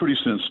he gets pretty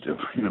sensitive,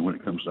 you know, when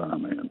it comes to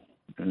I-Man.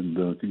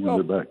 And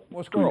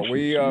Squirrel,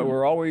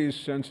 we're always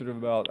sensitive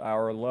about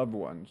our loved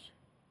ones.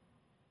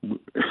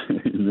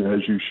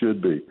 As you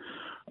should be.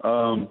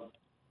 And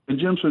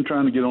Jim's been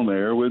trying to get on the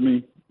air with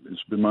me.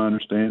 It's been my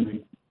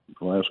understanding.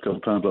 The last couple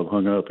of times I've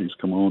hung up, he's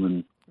come on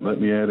and let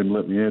me at him.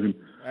 Accurate.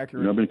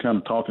 You know, I've been kind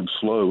of talking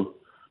slow,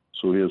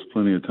 so he has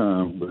plenty of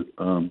time. But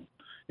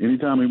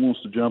anytime he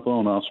wants to jump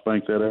on, I'll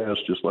spank that ass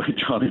just like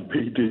Johnny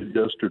B did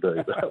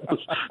yesterday. That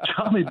was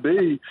Johnny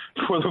B,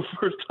 for the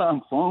first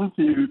time phone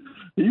feud.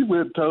 He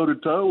went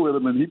toe-to-toe with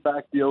him, and he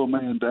backed the old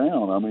man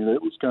down. I mean,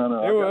 it was kind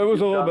of – It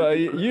was a little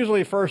bit –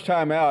 usually first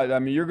time out, I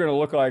mean, you're going to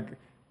look like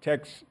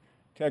Tex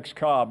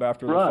Cobb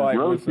after the fight.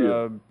 That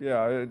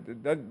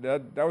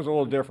was a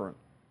little different.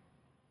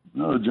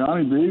 No,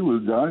 Johnny B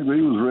was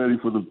ready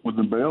for when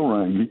the bell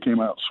rang. He came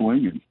out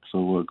swinging.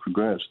 So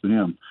congrats to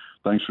him.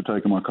 Thanks for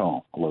taking my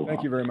call. Aloha.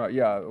 Thank you very much.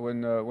 Yeah,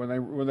 when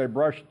they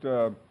brushed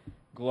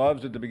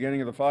gloves at the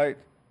beginning of the fight,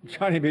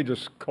 Johnny B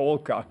just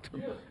cold cocked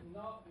him. Just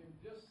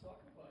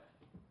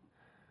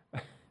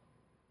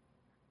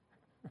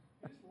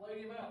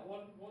laid him out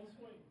one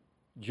swing.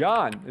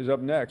 John is up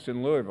next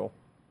in Louisville.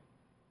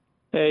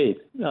 Hey,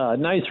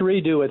 nice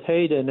redo with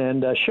Hayden,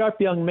 and a sharp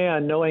young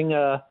man, knowing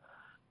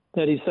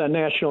that he's on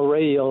national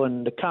radio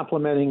and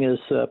complimenting his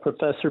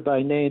professor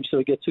by name so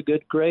he gets a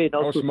good grade.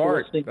 Also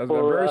smart. That's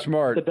very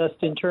smart. The best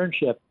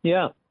internship.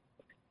 Yeah,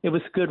 it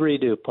was a good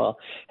redo, Paul.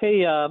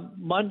 Hey,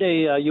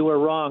 Monday you were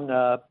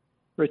wrong.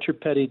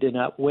 Richard Petty did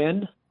not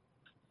win.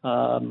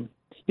 You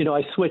know,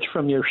 I switched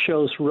from your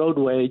show's road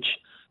wage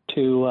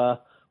to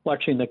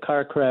watching the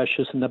car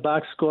crashes, and the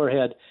box score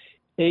had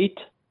 8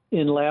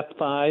 in lap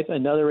 5.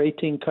 Another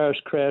 18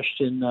 cars crashed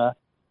in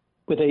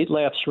with 8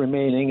 laps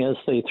remaining as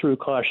they threw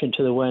caution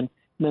to the wind,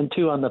 and then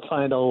 2 on the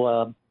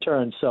final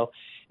turn. So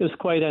it was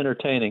quite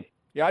entertaining.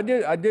 Yeah,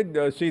 I did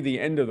see the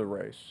end of the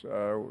race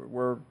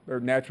where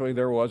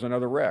there was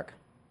another wreck.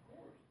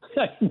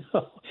 I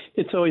know.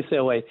 It's always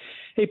that way.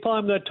 Hey, Paul,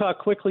 I'm going to talk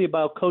quickly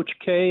about Coach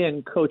K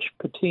and Coach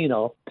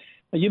Pitino.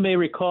 You may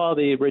recall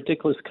the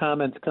ridiculous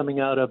comments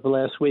coming out of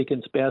last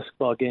weekend's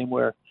basketball game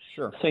where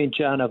St.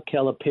 John of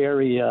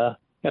Calipari,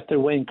 after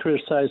Wayne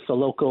criticized the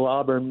local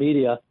Auburn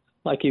media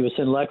like he was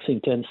in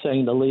Lexington,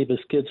 saying to leave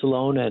his kids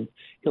alone and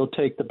he'll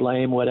take the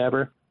blame,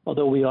 whatever,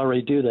 although we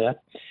already do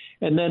that.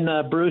 And then,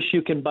 Bruce,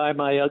 you can buy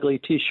my ugly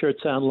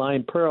T-shirts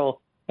online,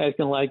 Pearl,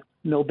 acting like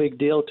no big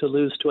deal to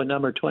lose to a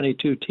number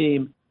 22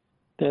 team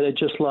that had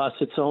just lost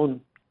its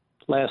own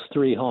last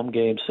 3 home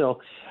games.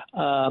 So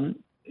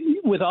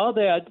with all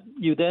that,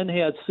 you then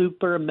had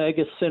super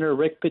mega center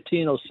Rick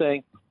Pitino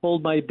saying,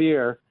 hold my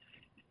beer.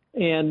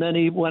 And then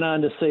he went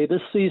on to say,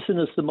 this season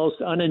is the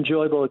most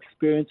unenjoyable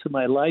experience of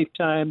my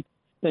lifetime.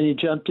 Then he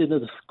jumped into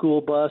the school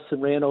bus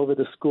and ran over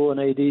the school and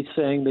AD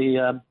saying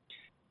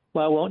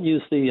I won't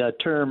use the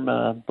term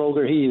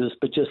vulgar he used,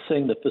 but just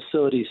saying the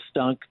facility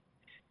stunk.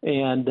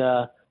 And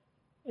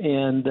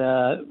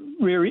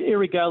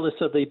irregardless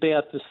of the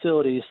bad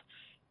facilities,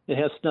 it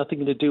has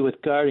nothing to do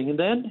with guarding. And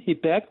then he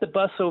backed the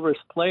bus over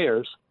his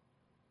players,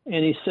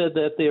 and he said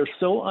that they're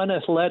so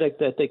unathletic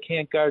that they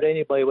can't guard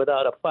anybody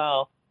without a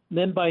foul. And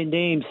then by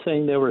name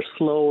saying they were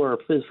slow or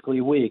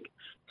physically weak.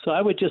 So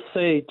I would just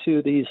say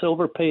to these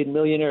overpaid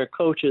millionaire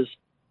coaches,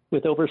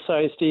 with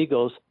oversized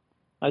egos,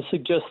 I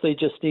suggest they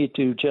just need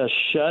to just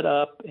shut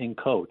up and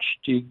coach.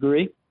 Do you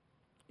agree?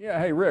 Yeah.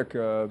 Hey, Rick.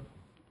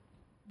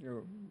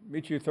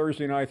 Meet you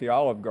Thursday night at the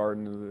Olive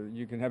Garden.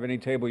 You can have any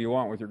table you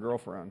want with your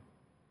girlfriend.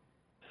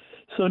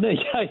 So yeah,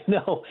 I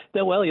know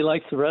that. Well, he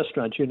likes the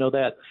restaurant. You know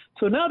that.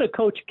 So now to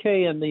Coach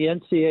K and the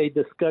NCAA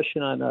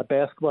discussion on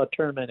basketball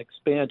tournament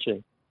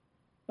expansion.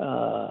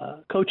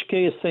 Coach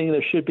K is saying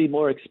there should be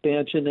more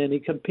expansion, and he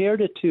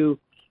compared it to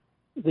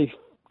the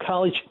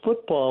college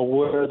football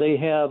where they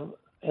have,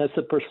 as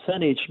a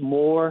percentage,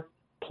 more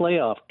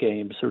playoff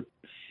games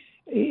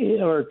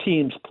or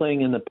teams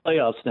playing in the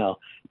playoffs now.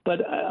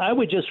 But I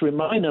would just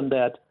remind them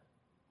that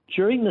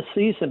during the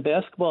season,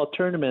 basketball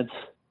tournaments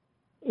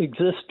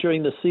exist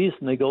during the season.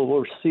 They go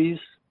overseas.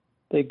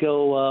 They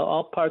go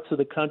all parts of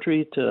the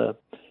country to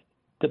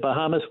the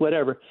Bahamas,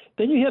 whatever.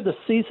 Then you have the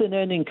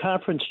season-ending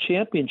conference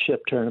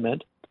championship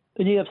tournament.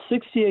 Then you have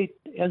 68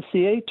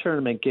 NCAA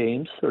tournament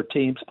games or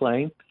teams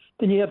playing.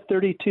 Then you have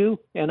 32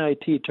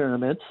 NIT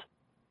tournaments,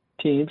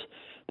 teams.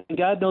 And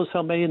God knows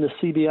how many in the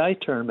CBI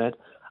tournament.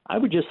 I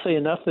would just say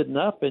enough is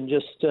enough, and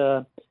just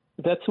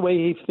if that's the way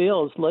he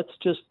feels, let's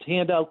just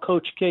hand out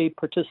Coach K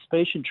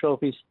participation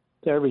trophies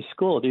to every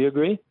school. Do you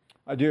agree?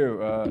 I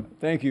do.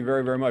 Thank you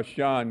very, very much,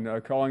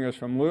 John. Calling us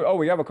from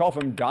we have a call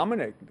from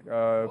Dominic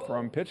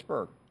from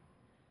Pittsburgh.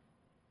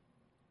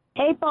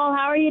 Hey, Paul.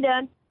 How are you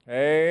doing?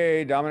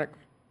 Hey, Dominic.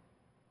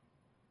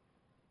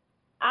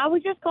 I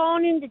was just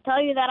calling in to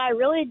tell you that I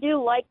really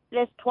do like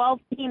this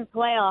 12-team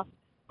playoff.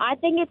 I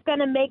think it's going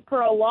to make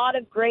for a lot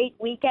of great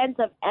weekends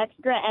of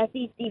extra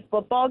SEC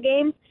football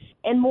games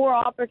and more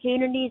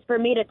opportunities for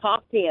me to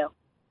talk to you.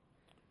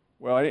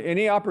 Well,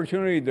 any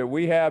opportunity that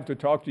we have to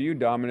talk to you,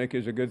 Dominic,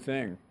 is a good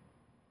thing.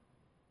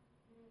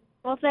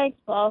 Well, thanks,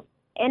 Paul.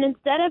 And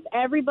instead of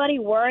everybody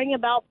worrying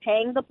about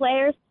paying the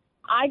players,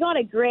 I got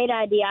a great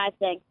idea, I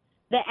think.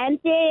 The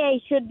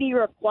NCAA should be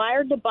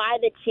required to buy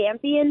the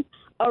champion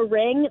a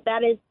ring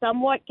that is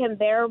somewhat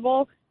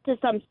comparable to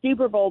some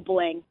Super Bowl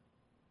bling.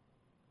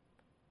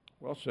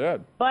 Well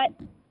said. But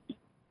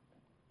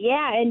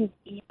you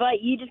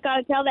just got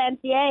to tell the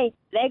NCAA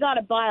they got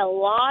to buy a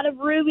lot of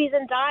rubies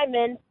and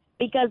diamonds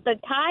because the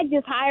Tide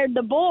just hired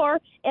the Boar,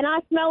 and I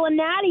smell a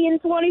natty in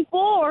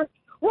 24.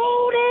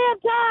 Roll damn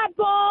Tide,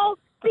 Paul.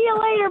 See you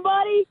later,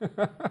 buddy.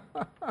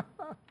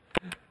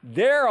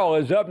 Daryl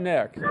is up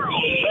next.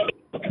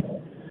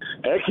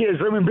 That kid's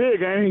dreaming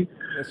big, ain't he?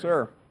 Yes,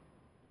 sir.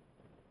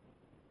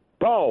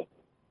 Paul,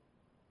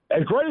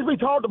 as great as we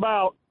talked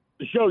about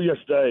the show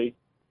yesterday,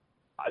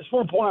 I just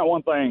want to point out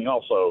one thing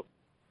also.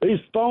 These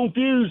phone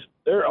feuds,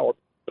 they're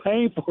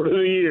painful to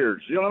the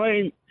ears. You know what I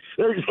mean?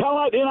 It's kind of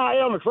like the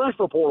NIL and the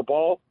transfer portal,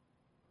 Paul.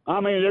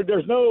 I mean,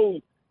 there's no,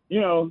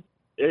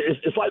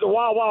 it's like the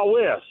Wild Wild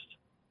West.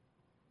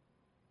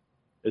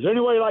 Is there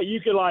any way, you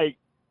could,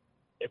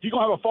 if you're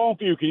going to have a phone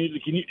feud,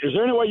 is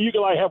there any way you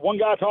could, have one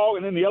guy talk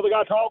and then the other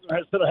guy talk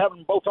instead of having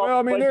them both talk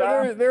at the same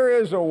time? There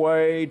is a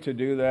way to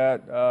do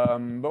that,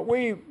 but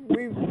we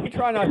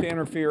try not to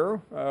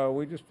interfere.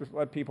 We just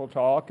let people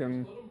talk,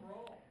 and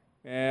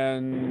I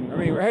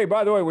mean, hey,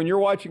 by the way, when you're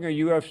watching a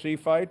UFC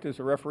fight, does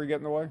the referee get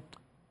in the way?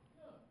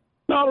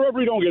 No, the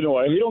referee don't get in the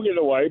way. He don't get in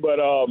the way, but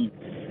I mean,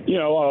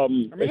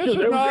 this is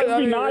not.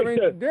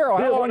 Daryl,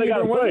 how long have you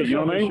been with us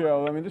on the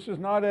show? I mean, this is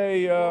not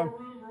a.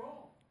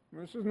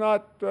 This is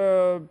not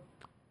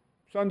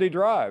Sunday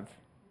Drive.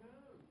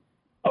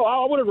 Oh,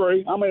 I would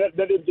agree. I mean, that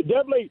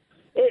definitely.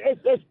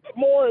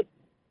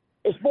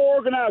 It's more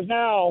organized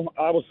now,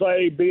 I would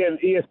say, being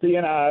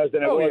ESPNized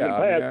than it was in the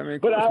past. I mean,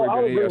 but I'll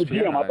agree with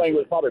Jim. I think it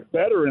was probably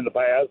better in the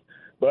past.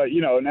 But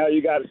now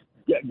you got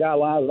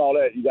guidelines and all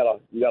that. You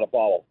got to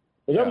follow.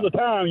 But there was a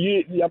time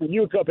you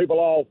would cut people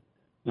off.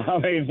 I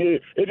mean,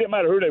 it didn't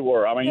matter who they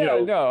were. I mean,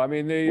 no. I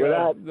mean,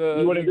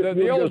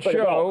 the old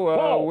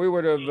show, we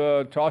would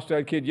have tossed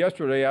that kid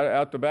yesterday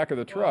out the back of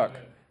the truck.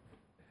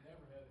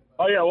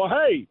 Oh, yeah. Well,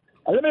 hey,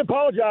 let me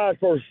apologize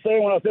for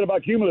saying what I said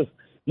about Cumulus.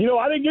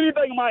 I didn't get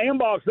anything in my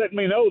inbox letting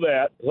me know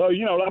that. So, I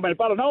mean, if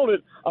I'd have known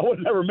it, I would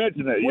have never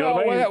mentioned it. You know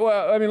what I mean?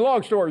 Well, I mean,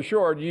 long story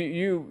short,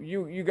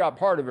 you got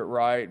part of it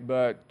right.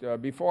 But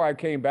before I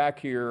came back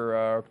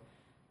here,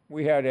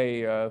 we had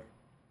a.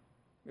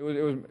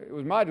 It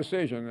was my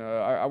decision.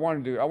 I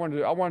wanted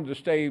to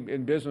stay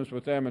in business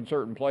with them in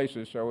certain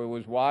places, so it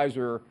was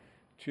wiser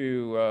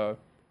to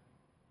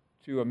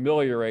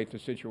ameliorate the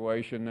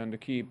situation than to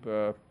keep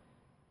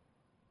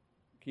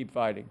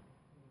fighting.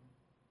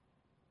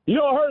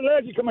 I heard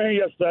Legend come in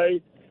here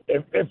yesterday.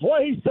 If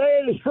what he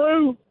said is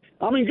true,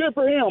 I mean, good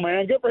for him,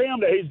 man. Good for him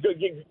that he's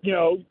getting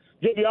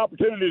the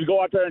opportunity to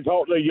go out there and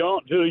talk to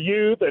the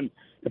youth and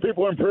the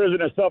people in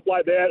prison and stuff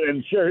like that,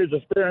 and share his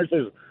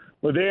experiences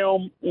with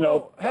them.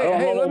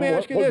 Hey, let me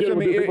ask you this. I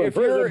mean,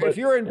 if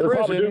you're in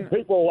prison,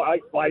 people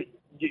like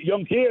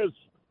young kids,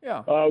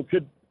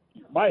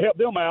 might help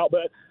them out.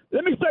 But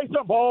let me say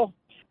something, Paul.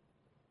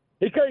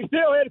 He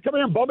still had to come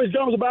in and bump his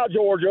gums about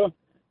Georgia.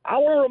 I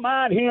want to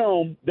remind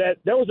him that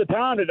there was a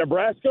time that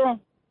Nebraska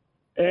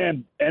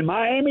and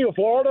Miami or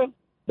Florida,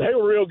 they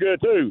were real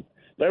good too.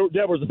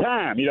 There was a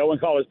time, in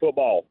college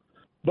football.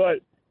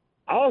 But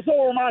I also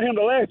remind him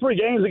the last 3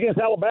 games against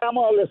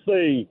Alabama. Let's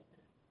see.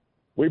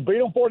 We beat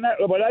them but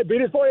they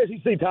beat us for the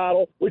SEC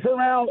title. We turned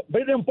around,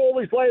 beat them 4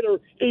 weeks later,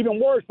 even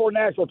worse for a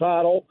national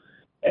title,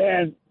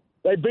 and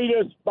they beat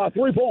us by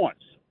 3 points.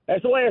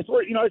 That's the last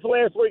 3. It's the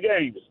last 3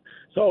 games,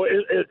 so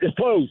it's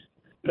close.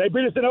 They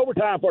beat us in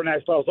overtime for a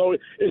national title, so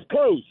it's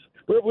close.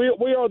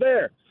 We are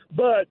there,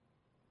 but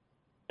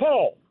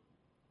Paul,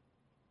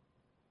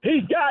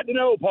 he's got to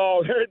know,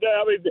 Paul. There's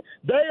going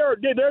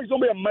to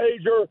be a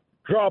major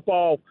drop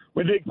off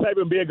when Nick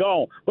Saban be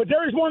gone. But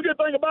there is one good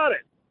thing about it.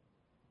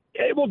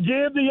 It will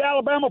give the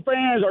Alabama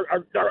fans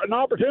an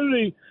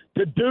opportunity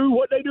to do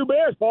what they do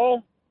best,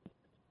 Paul.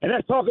 And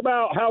that's talk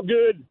about how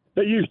good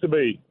they used to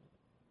be.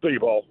 See you,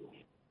 Paul.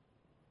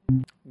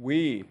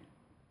 We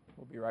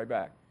will be right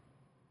back.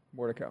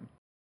 More to come.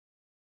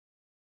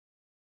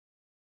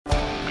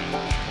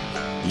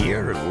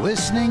 You're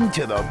listening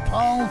to the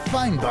Paul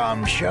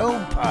Feinbaum Show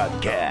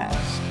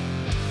podcast.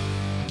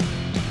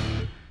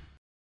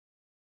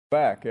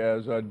 Back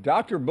as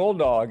Dr.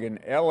 Bulldog in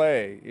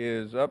L.A.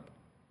 is up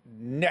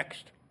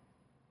next.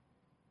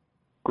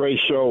 Great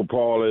show,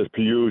 Paul, as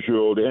per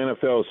usual. The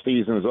NFL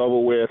season's over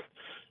with,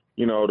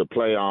 the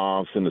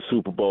playoffs and the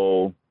Super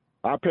Bowl.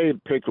 I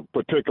paid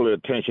particular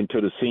attention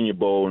to the Senior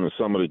Bowl and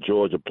some of the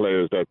Georgia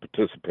players that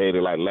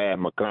participated, like Ladd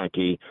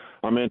McConkey.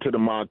 I'm into the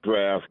mock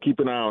draft. Keep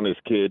an eye on this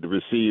kid, the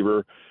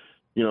receiver,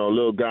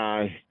 little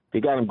guy.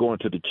 They got him going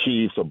to the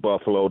Chiefs or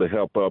Buffalo to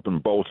help up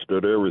and bolster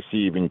their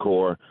receiving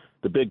core.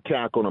 The big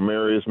tackle,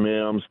 Amarius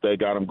Mims, they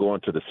got him going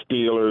to the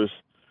Steelers.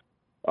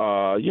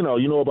 You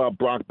know about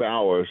Brock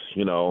Bowers,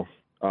 they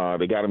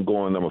got him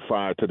going number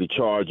 5 to the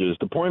Chargers.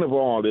 The point of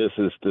all this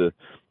is to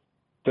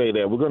say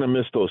that we're going to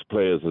miss those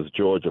players as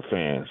Georgia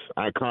fans,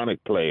 iconic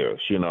players,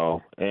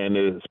 and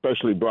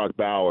especially Brock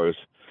Bowers.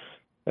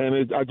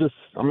 And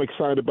I'm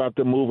excited about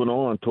them moving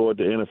on toward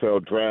the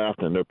NFL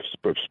draft and their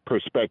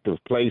prospective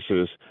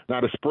places. Now,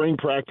 the spring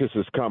practice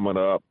is coming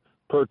up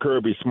per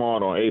Kirby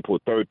Smart on April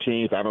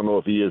 13th. I don't know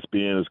if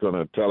ESPN is going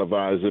to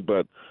televise it,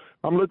 but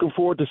I'm looking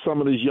forward to some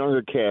of these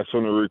younger cats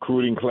from the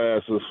recruiting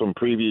classes from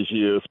previous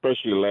years,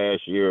 especially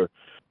last year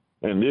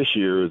and this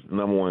year's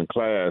number 1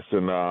 class.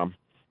 And,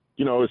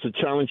 it's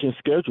a challenging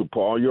schedule,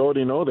 Paul. You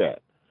already know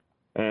that.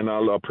 And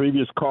a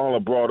previous caller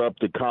brought up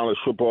the college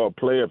football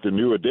playoff, the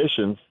new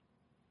additions.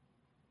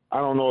 I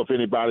don't know if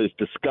anybody's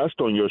discussed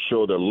on your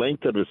show the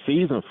length of the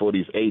season for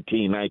these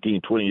 18,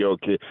 19,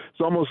 20-year-old kids.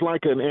 It's almost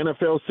like an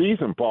NFL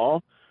season,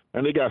 Paul.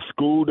 And they got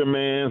school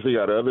demands, they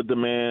got other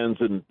demands,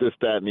 and this,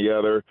 that, and the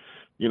other.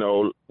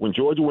 When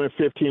Georgia went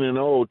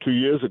 15-0 2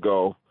 years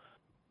ago,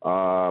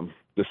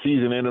 the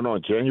season ended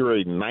on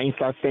January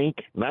 9th, I think.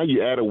 Now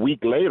you add a week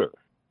later,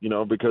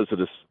 because of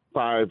this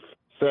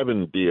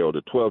 5-7 deal,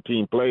 the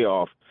 12-team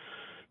playoff.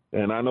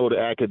 And I know the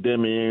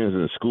academians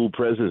and school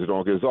presidents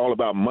it's all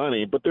about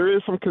money, but there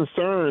is some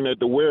concern that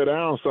to wear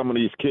down some of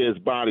these kids'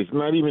 bodies,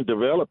 not even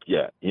developed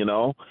yet,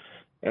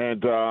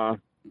 And I'm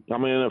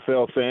an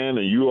NFL fan,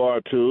 and you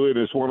are too, and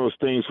it's one of those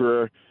things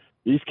where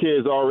these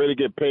kids already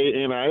get paid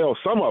NIL,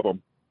 some of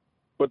them,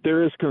 but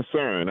there is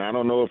concern. I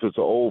don't know if it's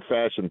an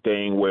old-fashioned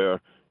thing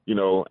where,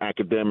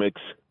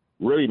 academics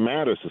really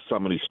matters to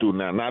some of these students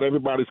now. Not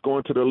everybody's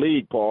going to the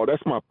league, Paul.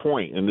 That's my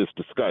point in this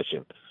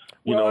discussion.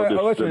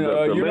 Listen,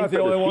 you're not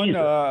the only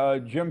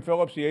one. Jim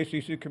Phillips, the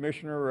ACC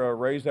commissioner,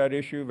 raised that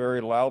issue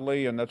very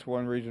loudly, and that's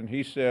one reason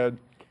he said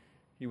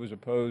he was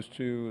opposed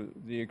to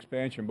the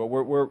expansion. But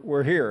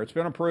we're here. It's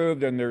been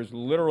approved, and there's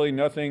literally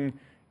nothing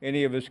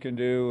any of us can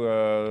do.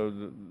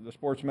 The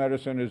sports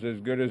medicine is as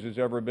good as it's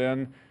ever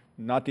been.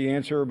 Not the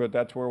answer, but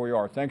that's where we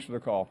are. Thanks for the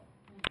call.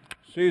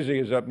 Susie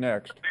is up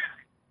next.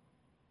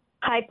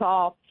 Hi,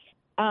 Paul.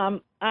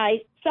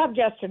 I subbed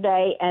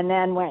yesterday and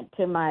then went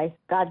to my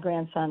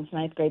godgrandson's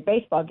 9th grade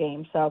baseball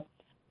game. So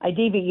I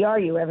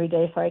DVR you every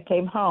day. So I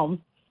came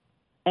home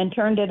and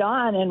turned it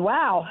on, and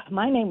wow,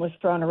 my name was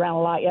thrown around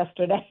a lot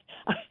yesterday.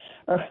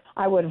 Or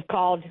I would have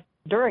called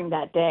during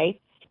that day.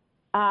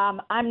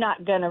 I'm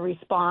not going to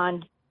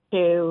respond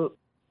to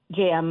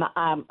Jim.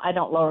 I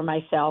don't lower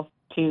myself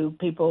to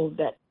people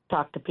that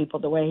talk to people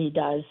the way he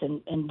does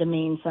and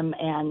demeans them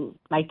and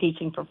my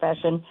teaching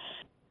profession.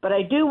 But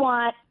I do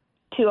want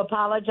to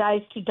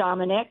apologize to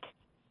Dominic.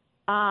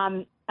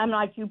 I'm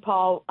like you,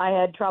 Paul. I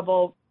had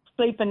trouble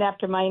sleeping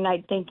after my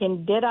night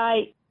thinking, did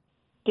I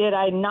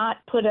not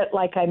put it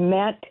like I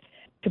meant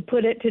to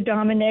put it to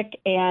Dominic?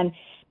 And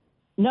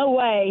no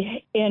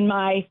way in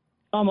my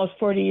almost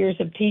 40 years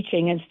of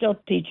teaching and still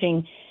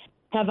teaching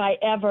have I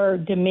ever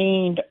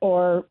demeaned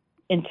or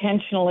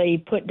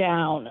intentionally put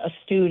down a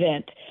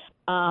student.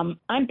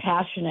 I'm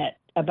passionate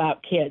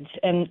about kids.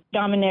 And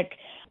Dominic,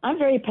 I'm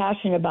very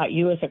passionate about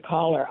you as a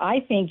caller.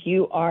 I think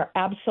you are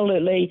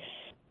absolutely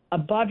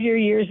above your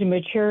years of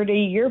maturity.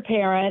 Your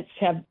parents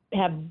have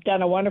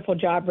done a wonderful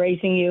job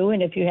raising you.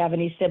 And if you have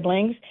any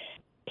siblings,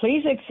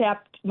 please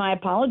accept my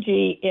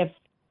apology if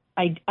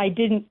I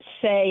didn't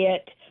say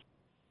it,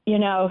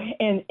 in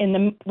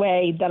the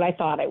way that I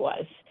thought I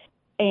was.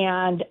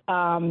 And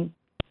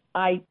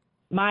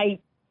my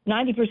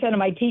 90% of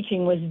my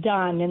teaching was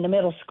done in the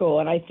middle school.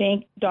 And I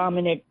think,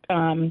 Dominic,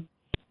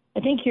 I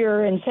think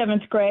you're in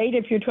 7th grade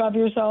if you're 12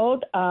 years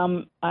old.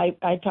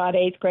 I taught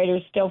 8th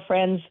graders, still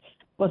friends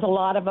with a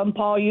lot of them.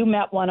 Paul, you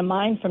met one of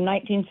mine from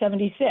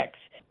 1976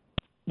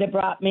 that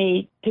brought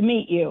me to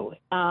meet you.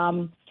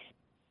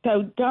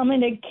 So,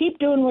 Dominic, keep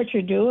doing what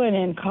you're doing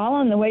and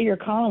calling the way you're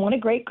calling. What a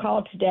great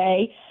call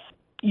today.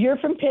 You're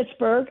from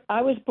Pittsburgh.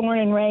 I was born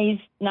and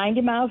raised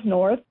 90 miles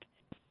north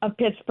of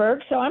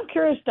Pittsburgh. So I'm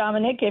curious,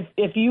 Dominic,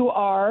 if you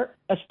are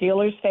a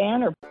Steelers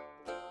fan or...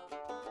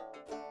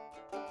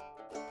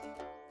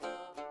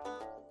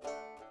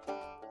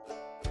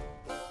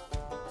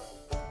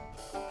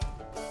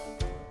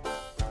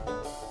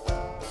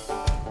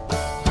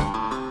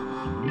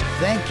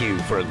 Thank you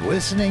for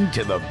listening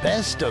to the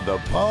Best of the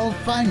Paul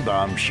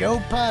Feinbaum Show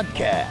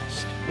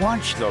podcast.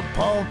 Watch the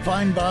Paul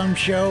Feinbaum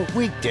Show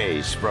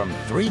weekdays from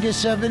 3 to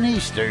 7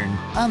 Eastern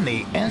on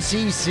the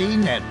SEC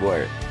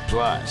Network.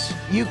 Plus,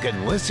 you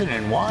can listen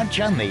and watch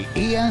on the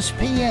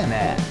ESPN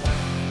app.